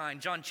mankind.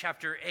 John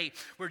chapter 8,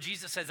 where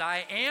Jesus says,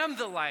 I am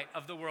the light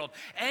of the world.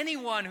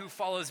 Anyone who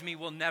follows me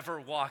will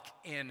never walk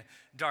in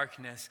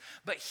darkness.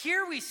 But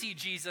here we see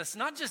Jesus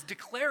not just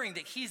declaring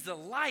that he's the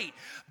light,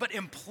 but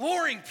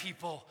imploring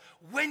people,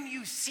 when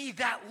you see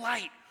that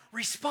light,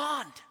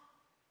 respond.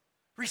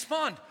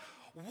 Respond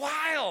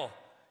while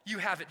you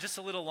have it just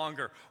a little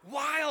longer,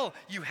 while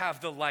you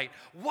have the light,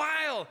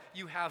 while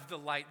you have the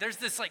light. There's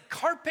this like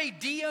carpe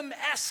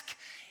diem-esque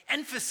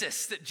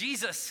emphasis that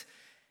Jesus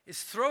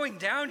is throwing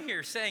down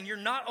here, saying you're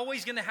not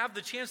always going to have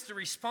the chance to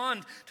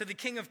respond to the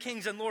King of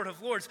Kings and Lord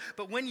of Lords,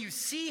 but when you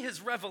see his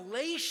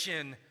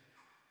revelation,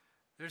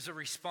 there's a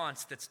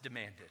response that's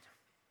demanded.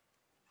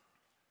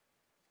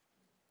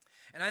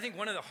 And I think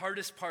one of the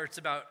hardest parts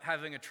about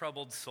having a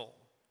troubled soul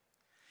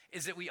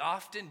is that we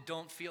often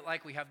don't feel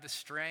like we have the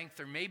strength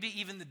or maybe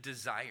even the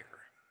desire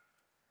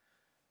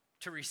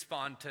to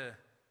respond to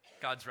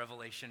God's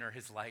revelation or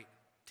his light,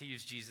 to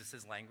use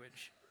Jesus'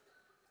 language.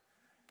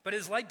 But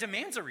his light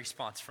demands a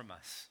response from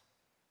us.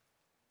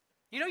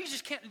 You know, you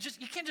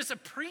can't just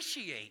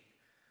appreciate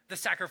the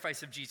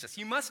sacrifice of Jesus.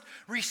 You must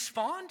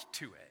respond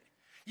to it.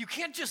 You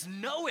can't just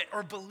know it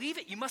or believe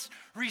it. You must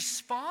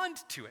respond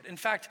to it. In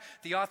fact,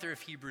 the author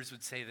of Hebrews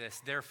would say this,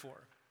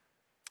 therefore,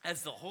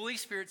 as the Holy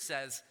Spirit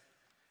says,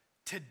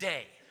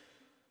 today,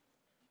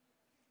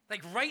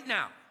 like right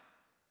now,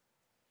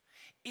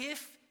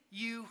 if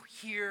you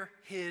hear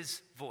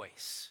his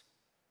voice,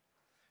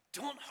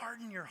 don't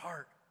harden your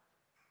heart.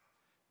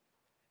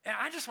 And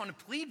I just want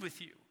to plead with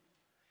you.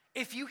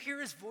 If you hear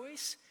his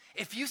voice,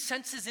 if you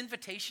sense his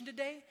invitation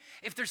today,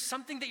 if there's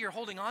something that you're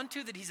holding on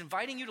to that he's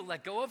inviting you to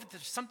let go of, if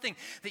there's something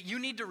that you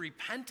need to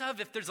repent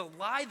of, if there's a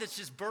lie that's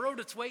just burrowed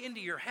its way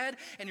into your head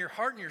and your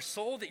heart and your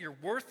soul that you're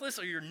worthless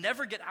or you'll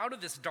never get out of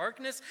this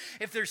darkness,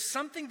 if there's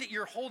something that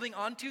you're holding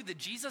on to that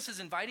Jesus is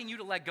inviting you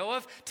to let go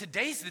of,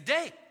 today's the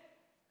day.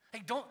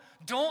 Like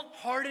don't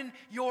harden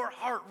your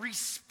heart.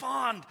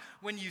 Respond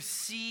when you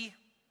see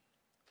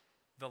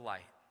the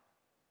light.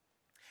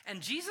 And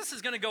Jesus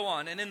is going to go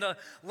on, and in the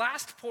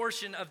last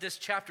portion of this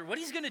chapter, what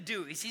he's going to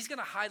do is he's going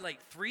to highlight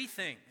three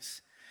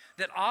things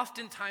that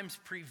oftentimes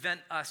prevent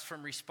us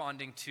from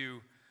responding to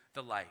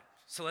the light.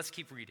 So let's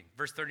keep reading.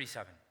 Verse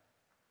 37.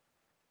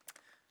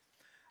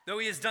 Though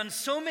he has done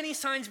so many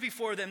signs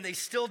before them, they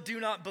still do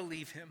not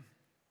believe him.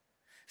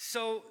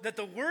 So that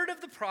the word of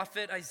the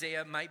prophet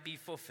Isaiah might be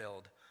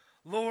fulfilled.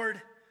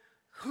 Lord,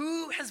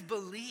 who has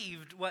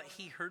believed what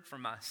he heard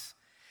from us?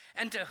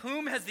 And to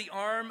whom has the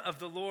arm of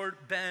the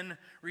Lord been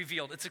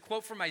revealed? It's a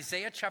quote from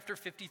Isaiah chapter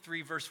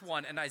 53, verse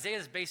 1. And Isaiah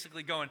is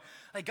basically going,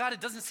 like, God,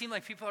 it doesn't seem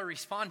like people are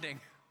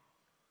responding.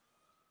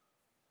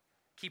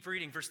 Keep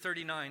reading, verse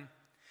 39.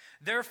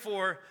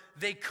 Therefore,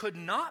 they could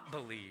not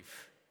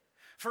believe.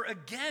 For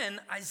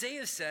again,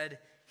 Isaiah said,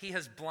 he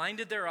has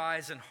blinded their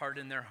eyes and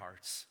hardened their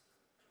hearts,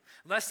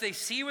 lest they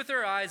see with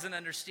their eyes and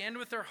understand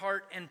with their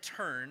heart and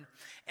turn,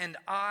 and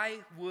I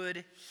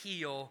would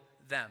heal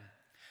them.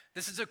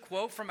 This is a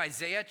quote from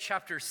Isaiah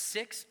chapter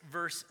 6,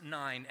 verse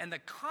 9. And the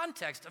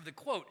context of the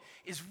quote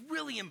is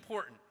really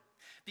important.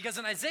 Because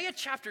in Isaiah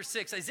chapter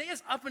 6,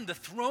 Isaiah's up in the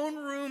throne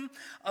room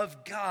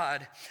of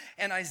God.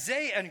 And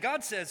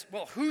God says,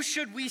 well, who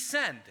should we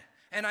send?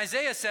 And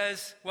Isaiah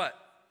says, what?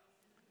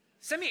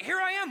 Send me. Here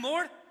I am,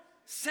 Lord.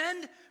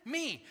 Send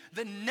me.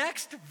 The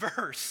next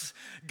verse,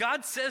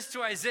 God says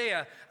to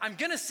Isaiah, I'm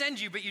going to send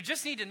you, but you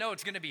just need to know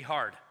it's going to be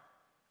hard.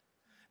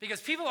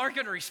 Because people aren't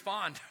going to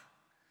respond.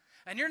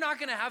 And you're not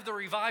going to have the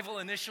revival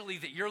initially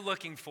that you're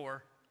looking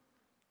for.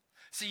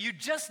 So you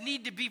just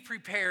need to be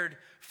prepared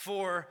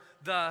for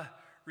the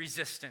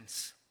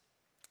resistance.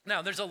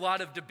 Now, there's a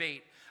lot of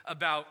debate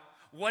about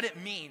what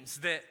it means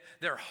that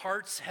their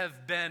hearts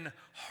have been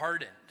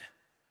hardened.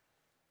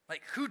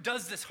 Like, who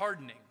does this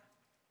hardening?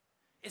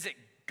 Is it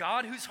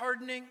God who's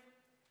hardening?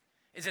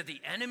 Is it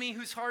the enemy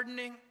who's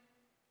hardening?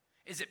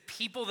 Is it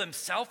people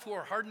themselves who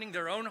are hardening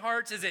their own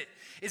hearts? Is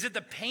it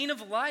the pain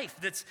of life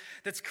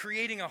that's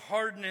creating a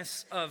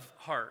hardness of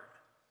heart?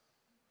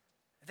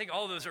 I think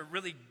all of those are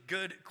really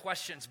good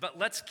questions, but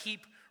let's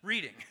keep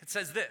reading. It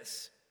says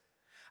this.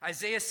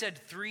 Isaiah said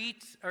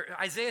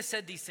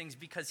these things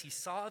because he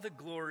saw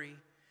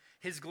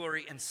his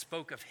glory, and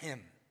spoke of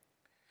him.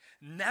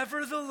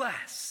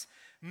 Nevertheless,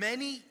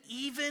 many,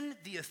 even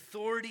the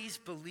authorities,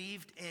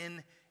 believed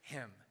in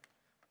him.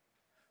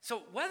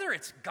 So whether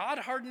it's God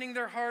hardening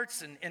their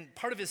hearts and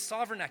part of his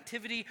sovereign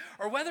activity,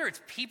 or whether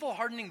it's people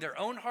hardening their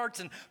own hearts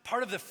and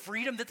part of the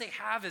freedom that they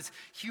have as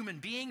human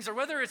beings, or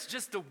whether it's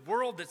just the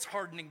world that's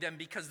hardening them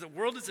because the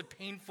world is a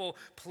painful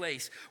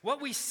place,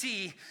 what we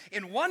see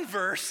in one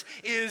verse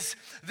is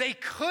they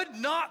could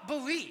not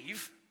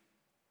believe.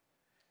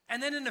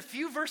 And then in a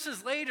few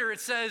verses later, it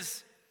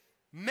says,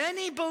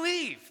 many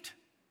believed.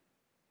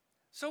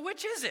 So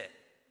which is it?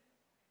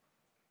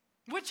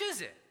 Which is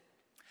it?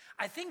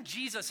 I think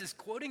Jesus is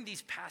quoting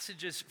these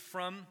passages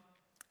from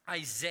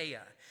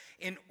Isaiah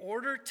in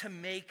order to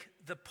make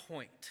the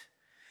point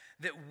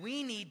that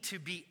we need to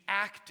be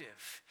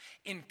active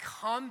in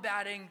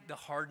combating the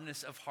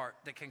hardness of heart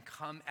that can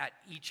come at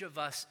each of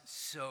us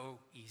so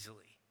easily.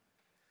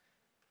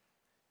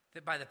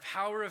 That by the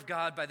power of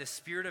God, by the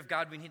Spirit of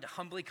God, we need to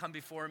humbly come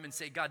before him and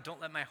say, God,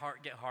 don't let my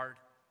heart get hard.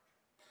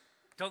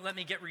 Don't let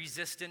me get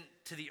resistant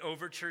to the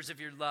overtures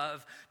of your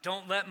love.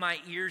 Don't let my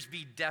ears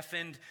be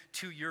deafened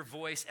to your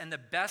voice. And the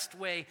best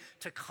way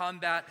to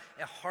combat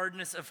a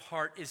hardness of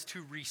heart is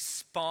to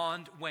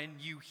respond when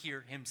you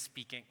hear him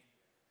speaking.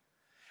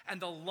 And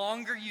the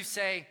longer you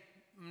say,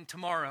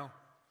 tomorrow,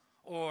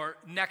 or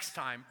next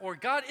time, or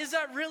God, is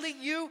that really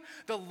you?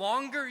 The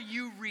longer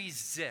you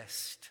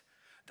resist,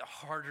 the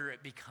harder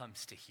it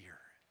becomes to hear.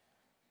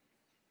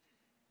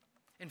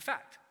 In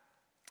fact,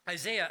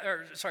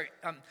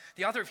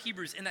 the author of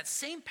Hebrews in that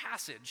same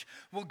passage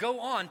will go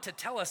on to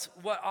tell us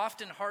what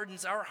often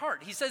hardens our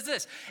heart. He says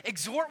this,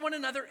 exhort one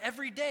another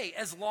every day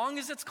as long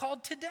as it's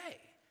called today,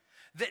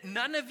 that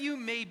none of you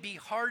may be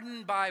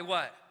hardened by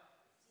what?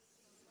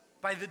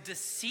 By the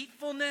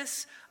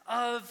deceitfulness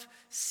of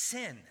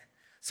sin.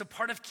 So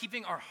part of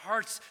keeping our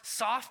hearts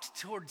soft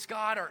towards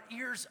God, our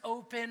ears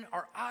open,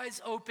 our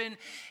eyes open,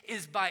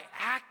 is by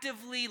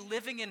actively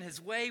living in his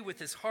way with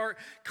his heart,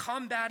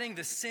 combating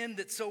the sin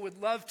that so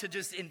would love to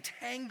just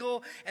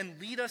entangle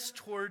and lead us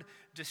toward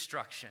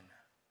destruction.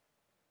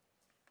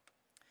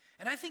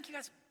 And I think, you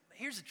guys,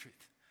 here's the truth.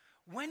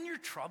 When you're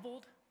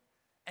troubled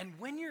and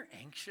when you're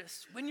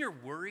anxious, when you're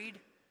worried,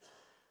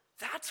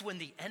 that's when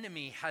the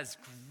enemy has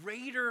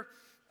greater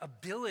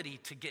ability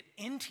to get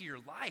into your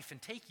life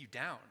and take you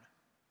down.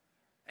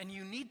 And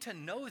you need to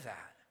know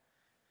that.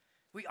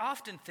 We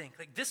often think,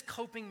 like, this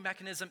coping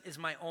mechanism is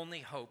my only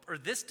hope, or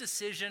this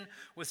decision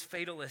was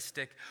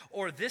fatalistic,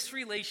 or this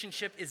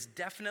relationship is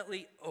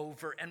definitely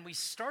over. And we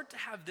start to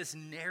have this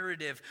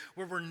narrative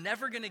where we're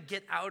never going to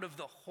get out of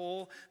the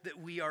hole that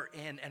we are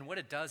in. And what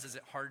it does is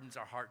it hardens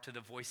our heart to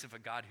the voice of a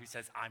God who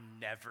says, I'm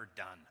never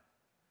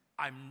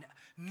done.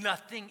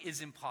 Nothing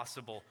is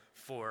impossible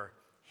for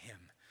him.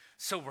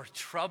 So we're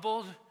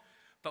troubled,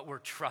 but we're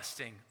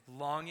trusting,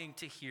 longing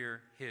to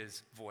hear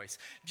his voice.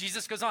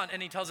 Jesus goes on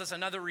and he tells us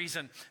another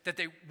reason that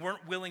they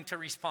weren't willing to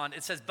respond.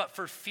 It says, but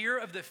for fear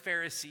of the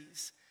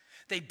Pharisees,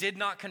 they did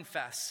not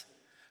confess,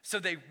 so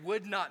they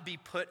would not be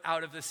put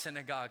out of the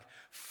synagogue.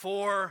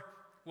 For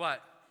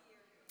what?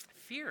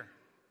 Fear.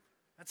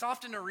 That's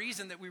often a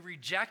reason that we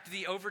reject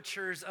the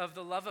overtures of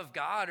the love of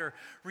God, or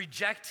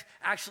reject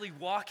actually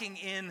walking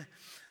in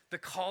the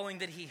calling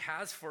that he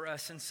has for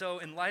us. And so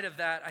in light of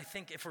that, I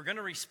think if we're going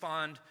to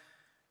respond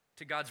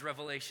to God's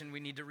revelation, we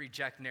need to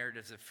reject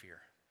narratives of fear.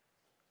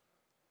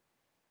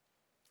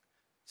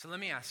 So let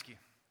me ask you,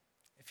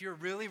 if you're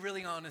really,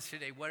 really honest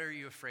today, what are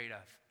you afraid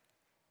of?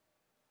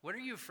 What are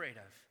you afraid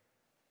of?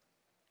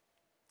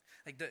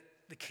 Like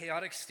the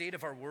chaotic state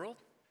of our world?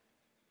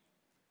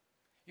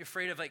 You're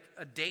afraid of like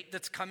a date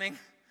that's coming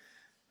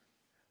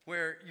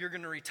where you're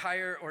going to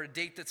retire, or a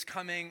date that's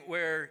coming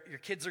where your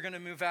kids are going to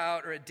move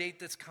out, or a date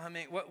that's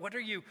coming. What are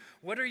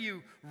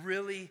you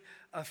really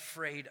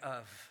afraid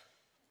of?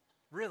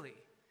 Really?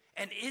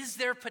 And is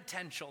there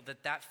potential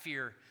that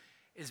fear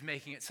is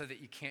making it so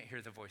that you can't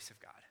hear the voice of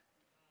God?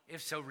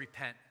 If so,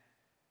 repent.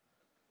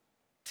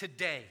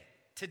 Today,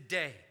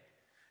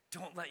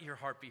 don't let your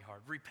heart be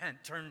hard. Repent,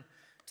 turn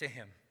to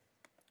him.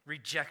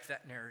 Reject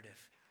that narrative.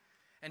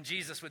 And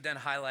Jesus would then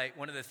highlight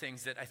one of the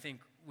things that I think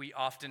we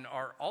often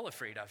are all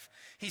afraid of.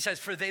 He says,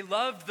 for they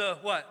love the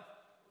what?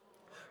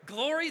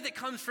 Glory that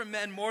comes from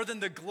men more than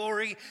the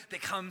glory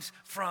that comes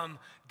from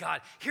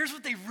God. Here's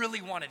what they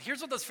really wanted.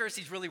 Here's what those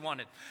Pharisees really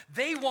wanted.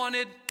 They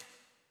wanted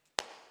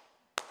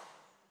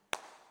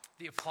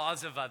the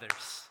applause of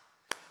others.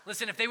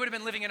 Listen, if they would have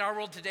been living in our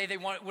world today, they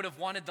would have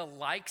wanted the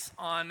likes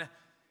on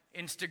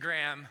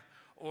Instagram,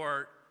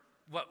 or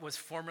what was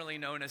formerly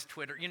known as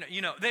Twitter.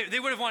 They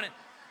would have wanted.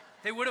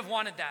 They would have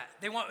wanted that.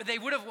 They want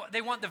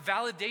the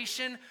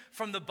validation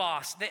from the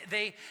boss.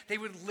 They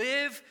would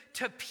live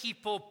to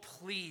people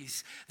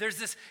please. There's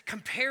this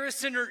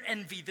comparison or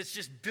envy that's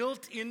just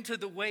built into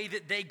the way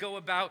that they go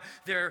about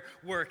their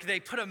work.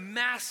 They put a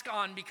mask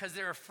on because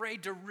they're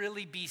afraid to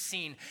really be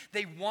seen.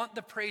 They want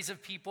the praise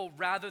of people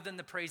rather than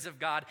the praise of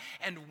God.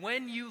 And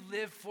when you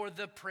live for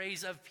the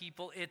praise of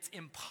people, it's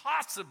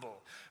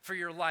impossible for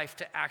your life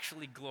to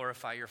actually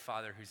glorify your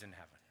Father who's in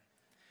heaven.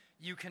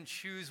 You can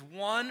choose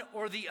one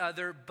or the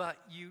other, but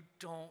you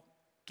don't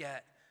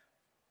get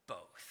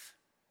both.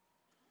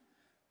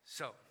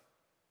 So,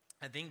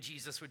 I think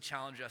Jesus would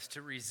challenge us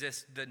to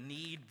resist the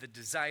need, the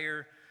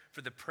desire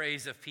for the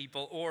praise of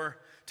people, or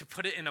to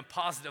put it in a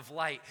positive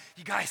light.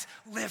 You guys,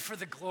 live for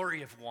the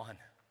glory of one.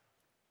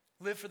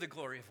 Live for the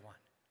glory of one.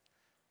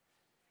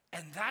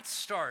 And that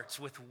starts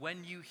with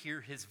when you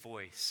hear his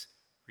voice,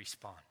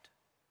 respond.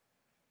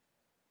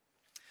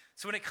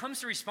 So when it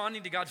comes to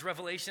responding to God's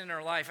revelation in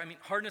our life,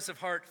 hardness of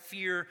heart,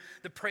 fear,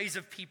 the praise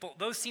of people,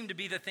 those seem to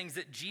be the things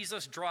that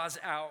Jesus draws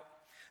out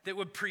that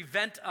would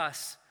prevent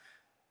us,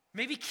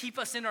 maybe keep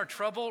us in our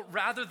trouble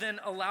rather than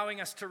allowing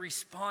us to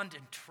respond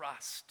and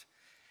trust.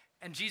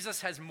 And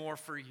Jesus has more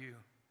for you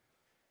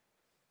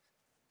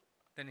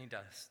than he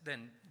does,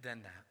 than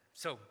that.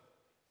 So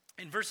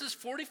in verses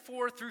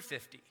 44 through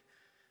 50,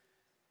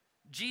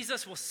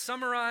 Jesus will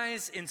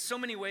summarize in so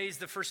many ways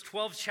the first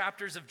 12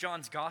 chapters of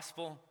John's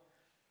gospel.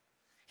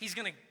 He's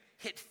going to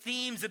hit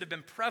themes that have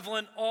been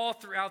prevalent all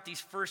throughout these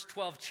first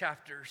 12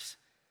 chapters.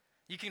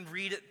 You can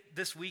read it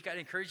this week. I'd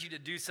encourage you to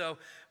do so.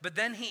 But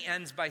then he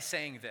ends by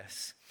saying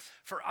this: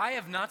 "For I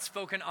have not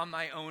spoken on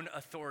my own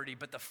authority,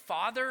 but the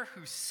Father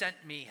who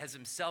sent me has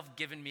himself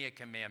given me a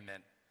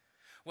commandment,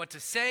 what to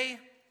say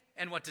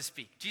and what to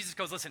speak." Jesus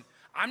goes, listen,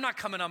 I'm not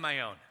coming on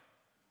my own.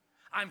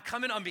 I'm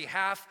coming on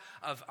behalf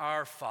of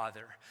our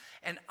Father.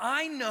 And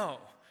I know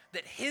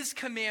that his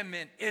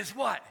commandment is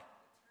what?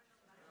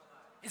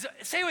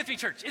 Say it with me,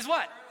 church. Is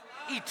what?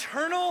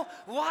 Eternal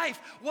life.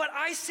 What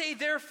I say,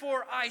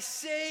 therefore, I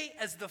say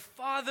as the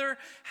Father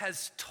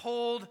has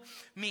told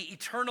me.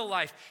 Eternal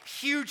life.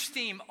 Huge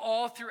theme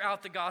all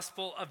throughout the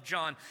Gospel of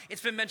John.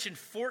 It's been mentioned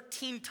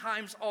 14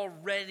 times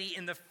already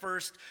in the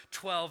first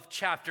 12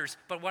 chapters.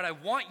 But what I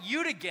want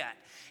you to get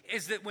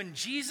is that when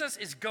Jesus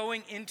is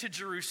going into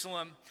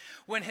Jerusalem,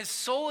 when his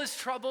soul is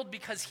troubled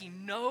because he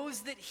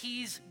knows that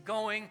he's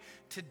going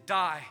to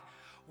die,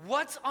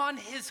 what's on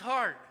his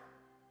heart?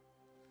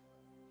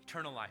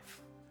 Eternal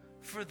life.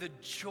 For the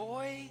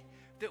joy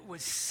that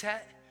was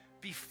set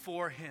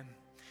before him,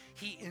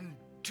 he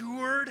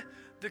endured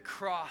the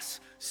cross,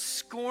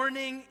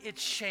 scorning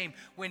its shame.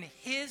 When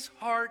his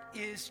heart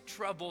is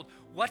troubled,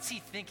 what's he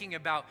thinking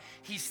about?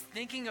 He's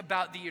thinking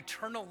about the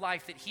eternal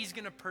life that he's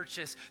going to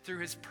purchase through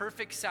his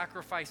perfect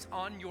sacrifice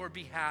on your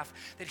behalf,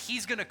 that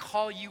he's going to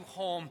call you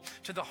home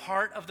to the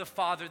heart of the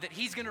Father, that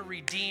he's going to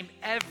redeem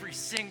every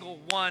single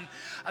one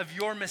of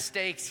your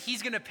mistakes.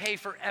 He's going to pay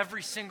for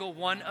every single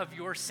one of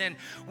your sin.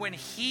 When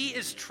he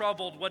is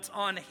troubled, what's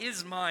on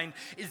his mind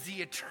is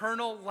the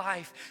eternal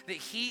life that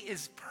he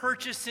is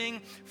purchasing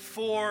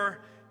for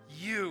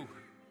you.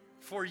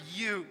 For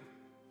you.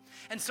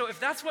 And so if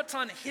that's what's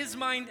on his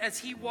mind as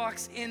he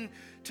walks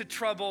into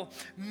trouble,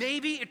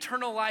 maybe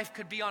eternal life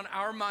could be on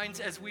our minds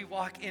as we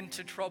walk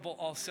into trouble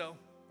also.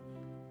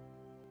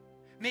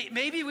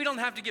 Maybe we don't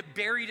have to get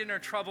buried in our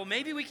trouble.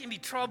 Maybe we can be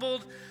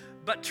troubled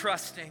but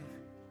trusting.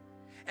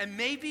 And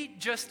maybe,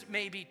 just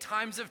maybe,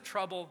 times of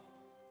trouble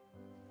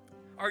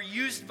are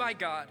used by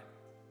God,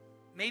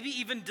 maybe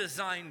even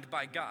designed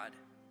by God,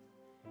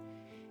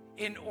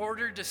 in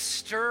order to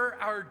stir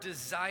our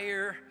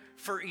desire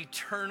for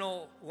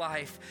eternal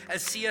life.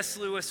 As C.S.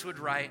 Lewis would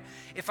write,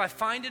 "If I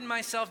find in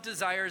myself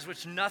desires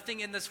which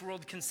nothing in this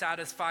world can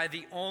satisfy,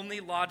 the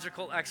only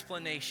logical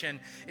explanation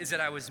is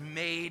that I was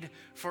made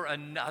for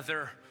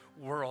another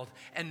world."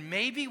 And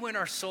maybe when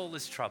our soul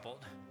is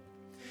troubled,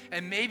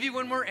 and maybe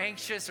when we're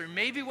anxious, or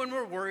maybe when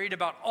we're worried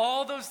about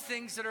all those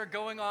things that are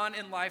going on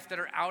in life that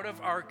are out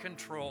of our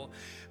control,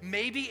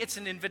 maybe it's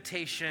an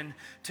invitation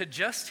to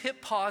just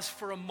hit pause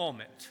for a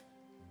moment,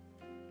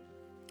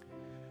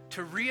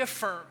 to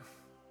reaffirm,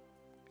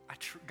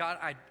 God,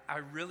 I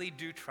really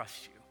do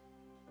trust you.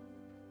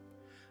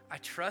 I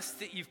trust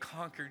that you've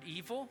conquered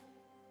evil.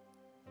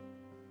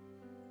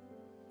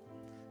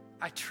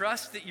 I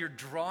trust that you're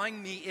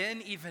drawing me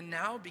in even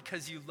now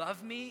because you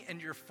love me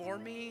and you're for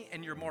me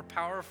and you're more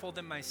powerful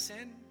than my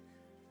sin.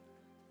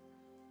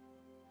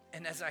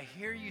 And as I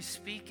hear you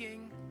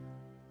speaking,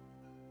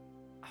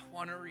 I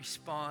want to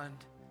respond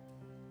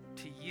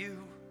to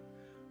you,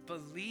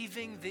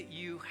 believing that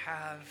you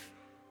have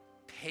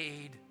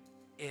paid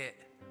it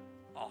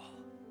all.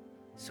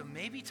 So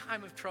maybe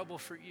time of trouble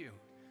for you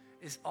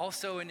is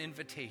also an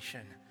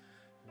invitation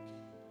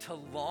to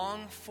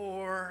long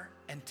for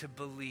and to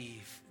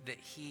believe that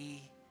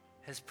he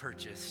has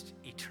purchased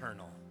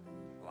eternal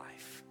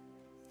life.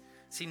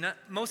 See,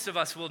 most of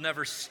us will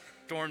never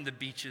storm the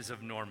beaches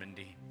of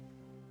Normandy.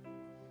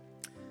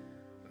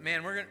 But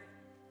man,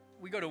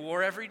 we go to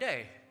war every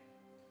day.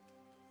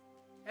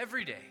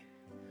 Every day.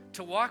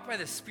 To walk by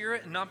the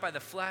Spirit and not by the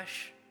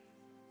flesh.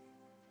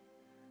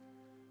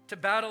 To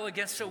battle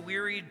against a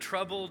wearied,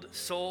 troubled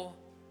soul.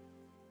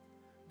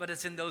 But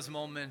it's in those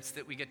moments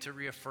that we get to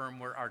reaffirm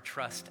where our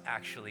trust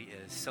actually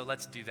is. So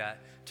let's do that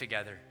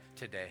together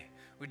today.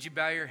 Would you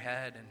bow your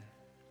head and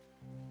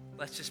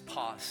let's just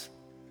pause.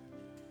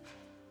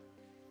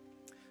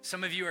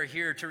 Some of you are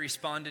here to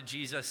respond to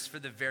Jesus for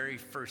the very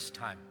first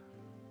time.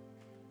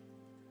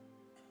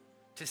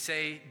 To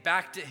say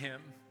back to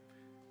him,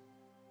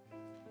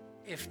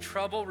 if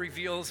trouble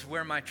reveals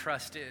where my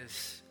trust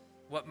is,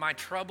 what my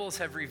troubles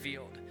have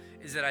revealed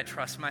is that I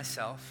trust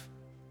myself,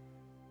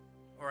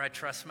 or I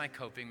trust my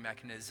coping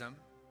mechanism,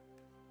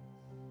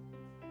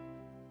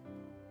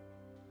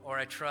 or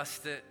I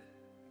trust that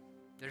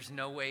there's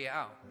no way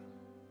out.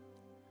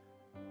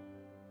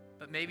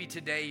 But maybe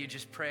today you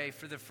just pray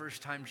for the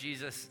first time,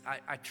 Jesus,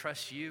 I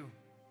trust you.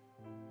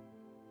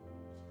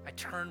 I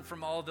turn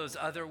from all those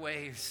other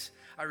ways.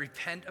 I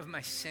repent of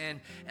my sin,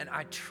 and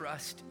I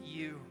trust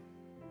you.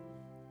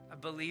 I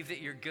believe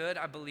that you're good.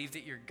 I believe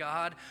that you're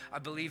God. I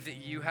believe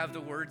that you have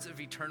the words of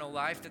eternal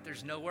life, that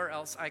there's nowhere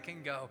else I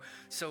can go.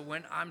 So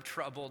when I'm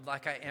troubled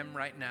like I am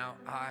right now,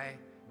 I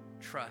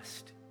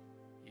trust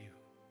you.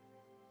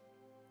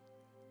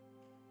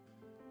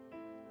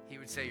 He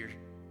would say, you're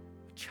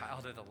a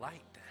child of the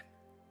light then.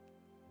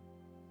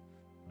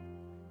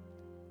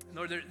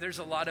 Lord, there's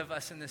a lot of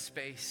us in this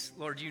space,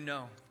 Lord, you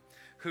know,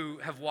 who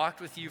have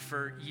walked with you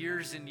for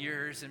years and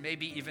years and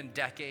maybe even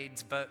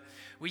decades, but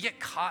we get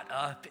caught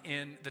up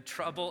in the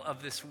trouble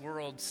of this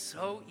world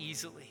so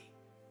easily,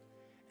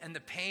 and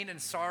the pain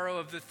and sorrow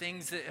of the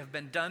things that have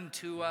been done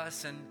to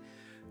us, and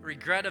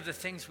regret of the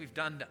things we've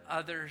done to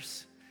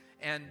others.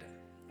 And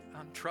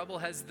trouble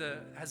has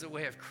a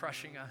way of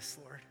crushing us,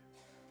 Lord.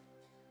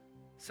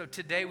 So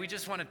today we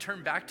just want to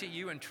turn back to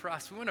you and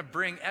trust. We want to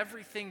bring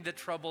everything that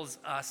troubles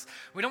us.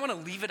 We don't want to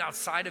leave it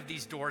outside of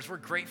these doors. We're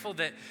grateful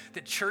that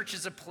church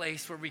is a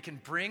place where we can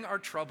bring our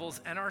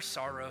troubles and our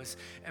sorrows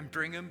and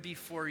bring them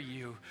before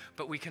you.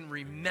 But we can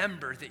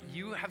remember that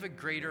you have a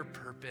greater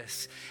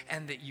purpose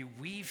and that you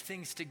weave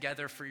things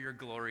together for your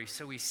glory.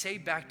 So we say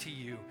back to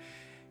you,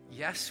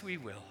 yes, we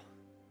will.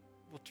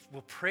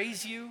 We'll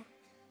praise you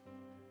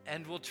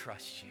and we'll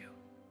trust you.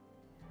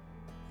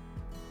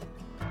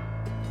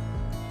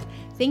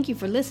 Thank you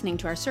for listening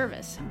to our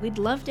service. We'd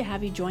love to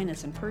have you join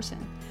us in person.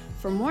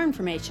 For more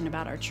information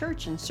about our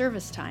church and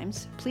service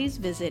times, please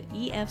visit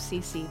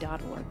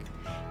efcc.org.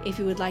 If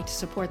you would like to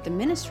support the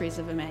ministries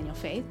of Emmanuel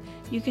Faith,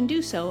 you can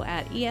do so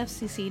at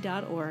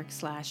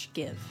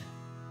efcc.org/give.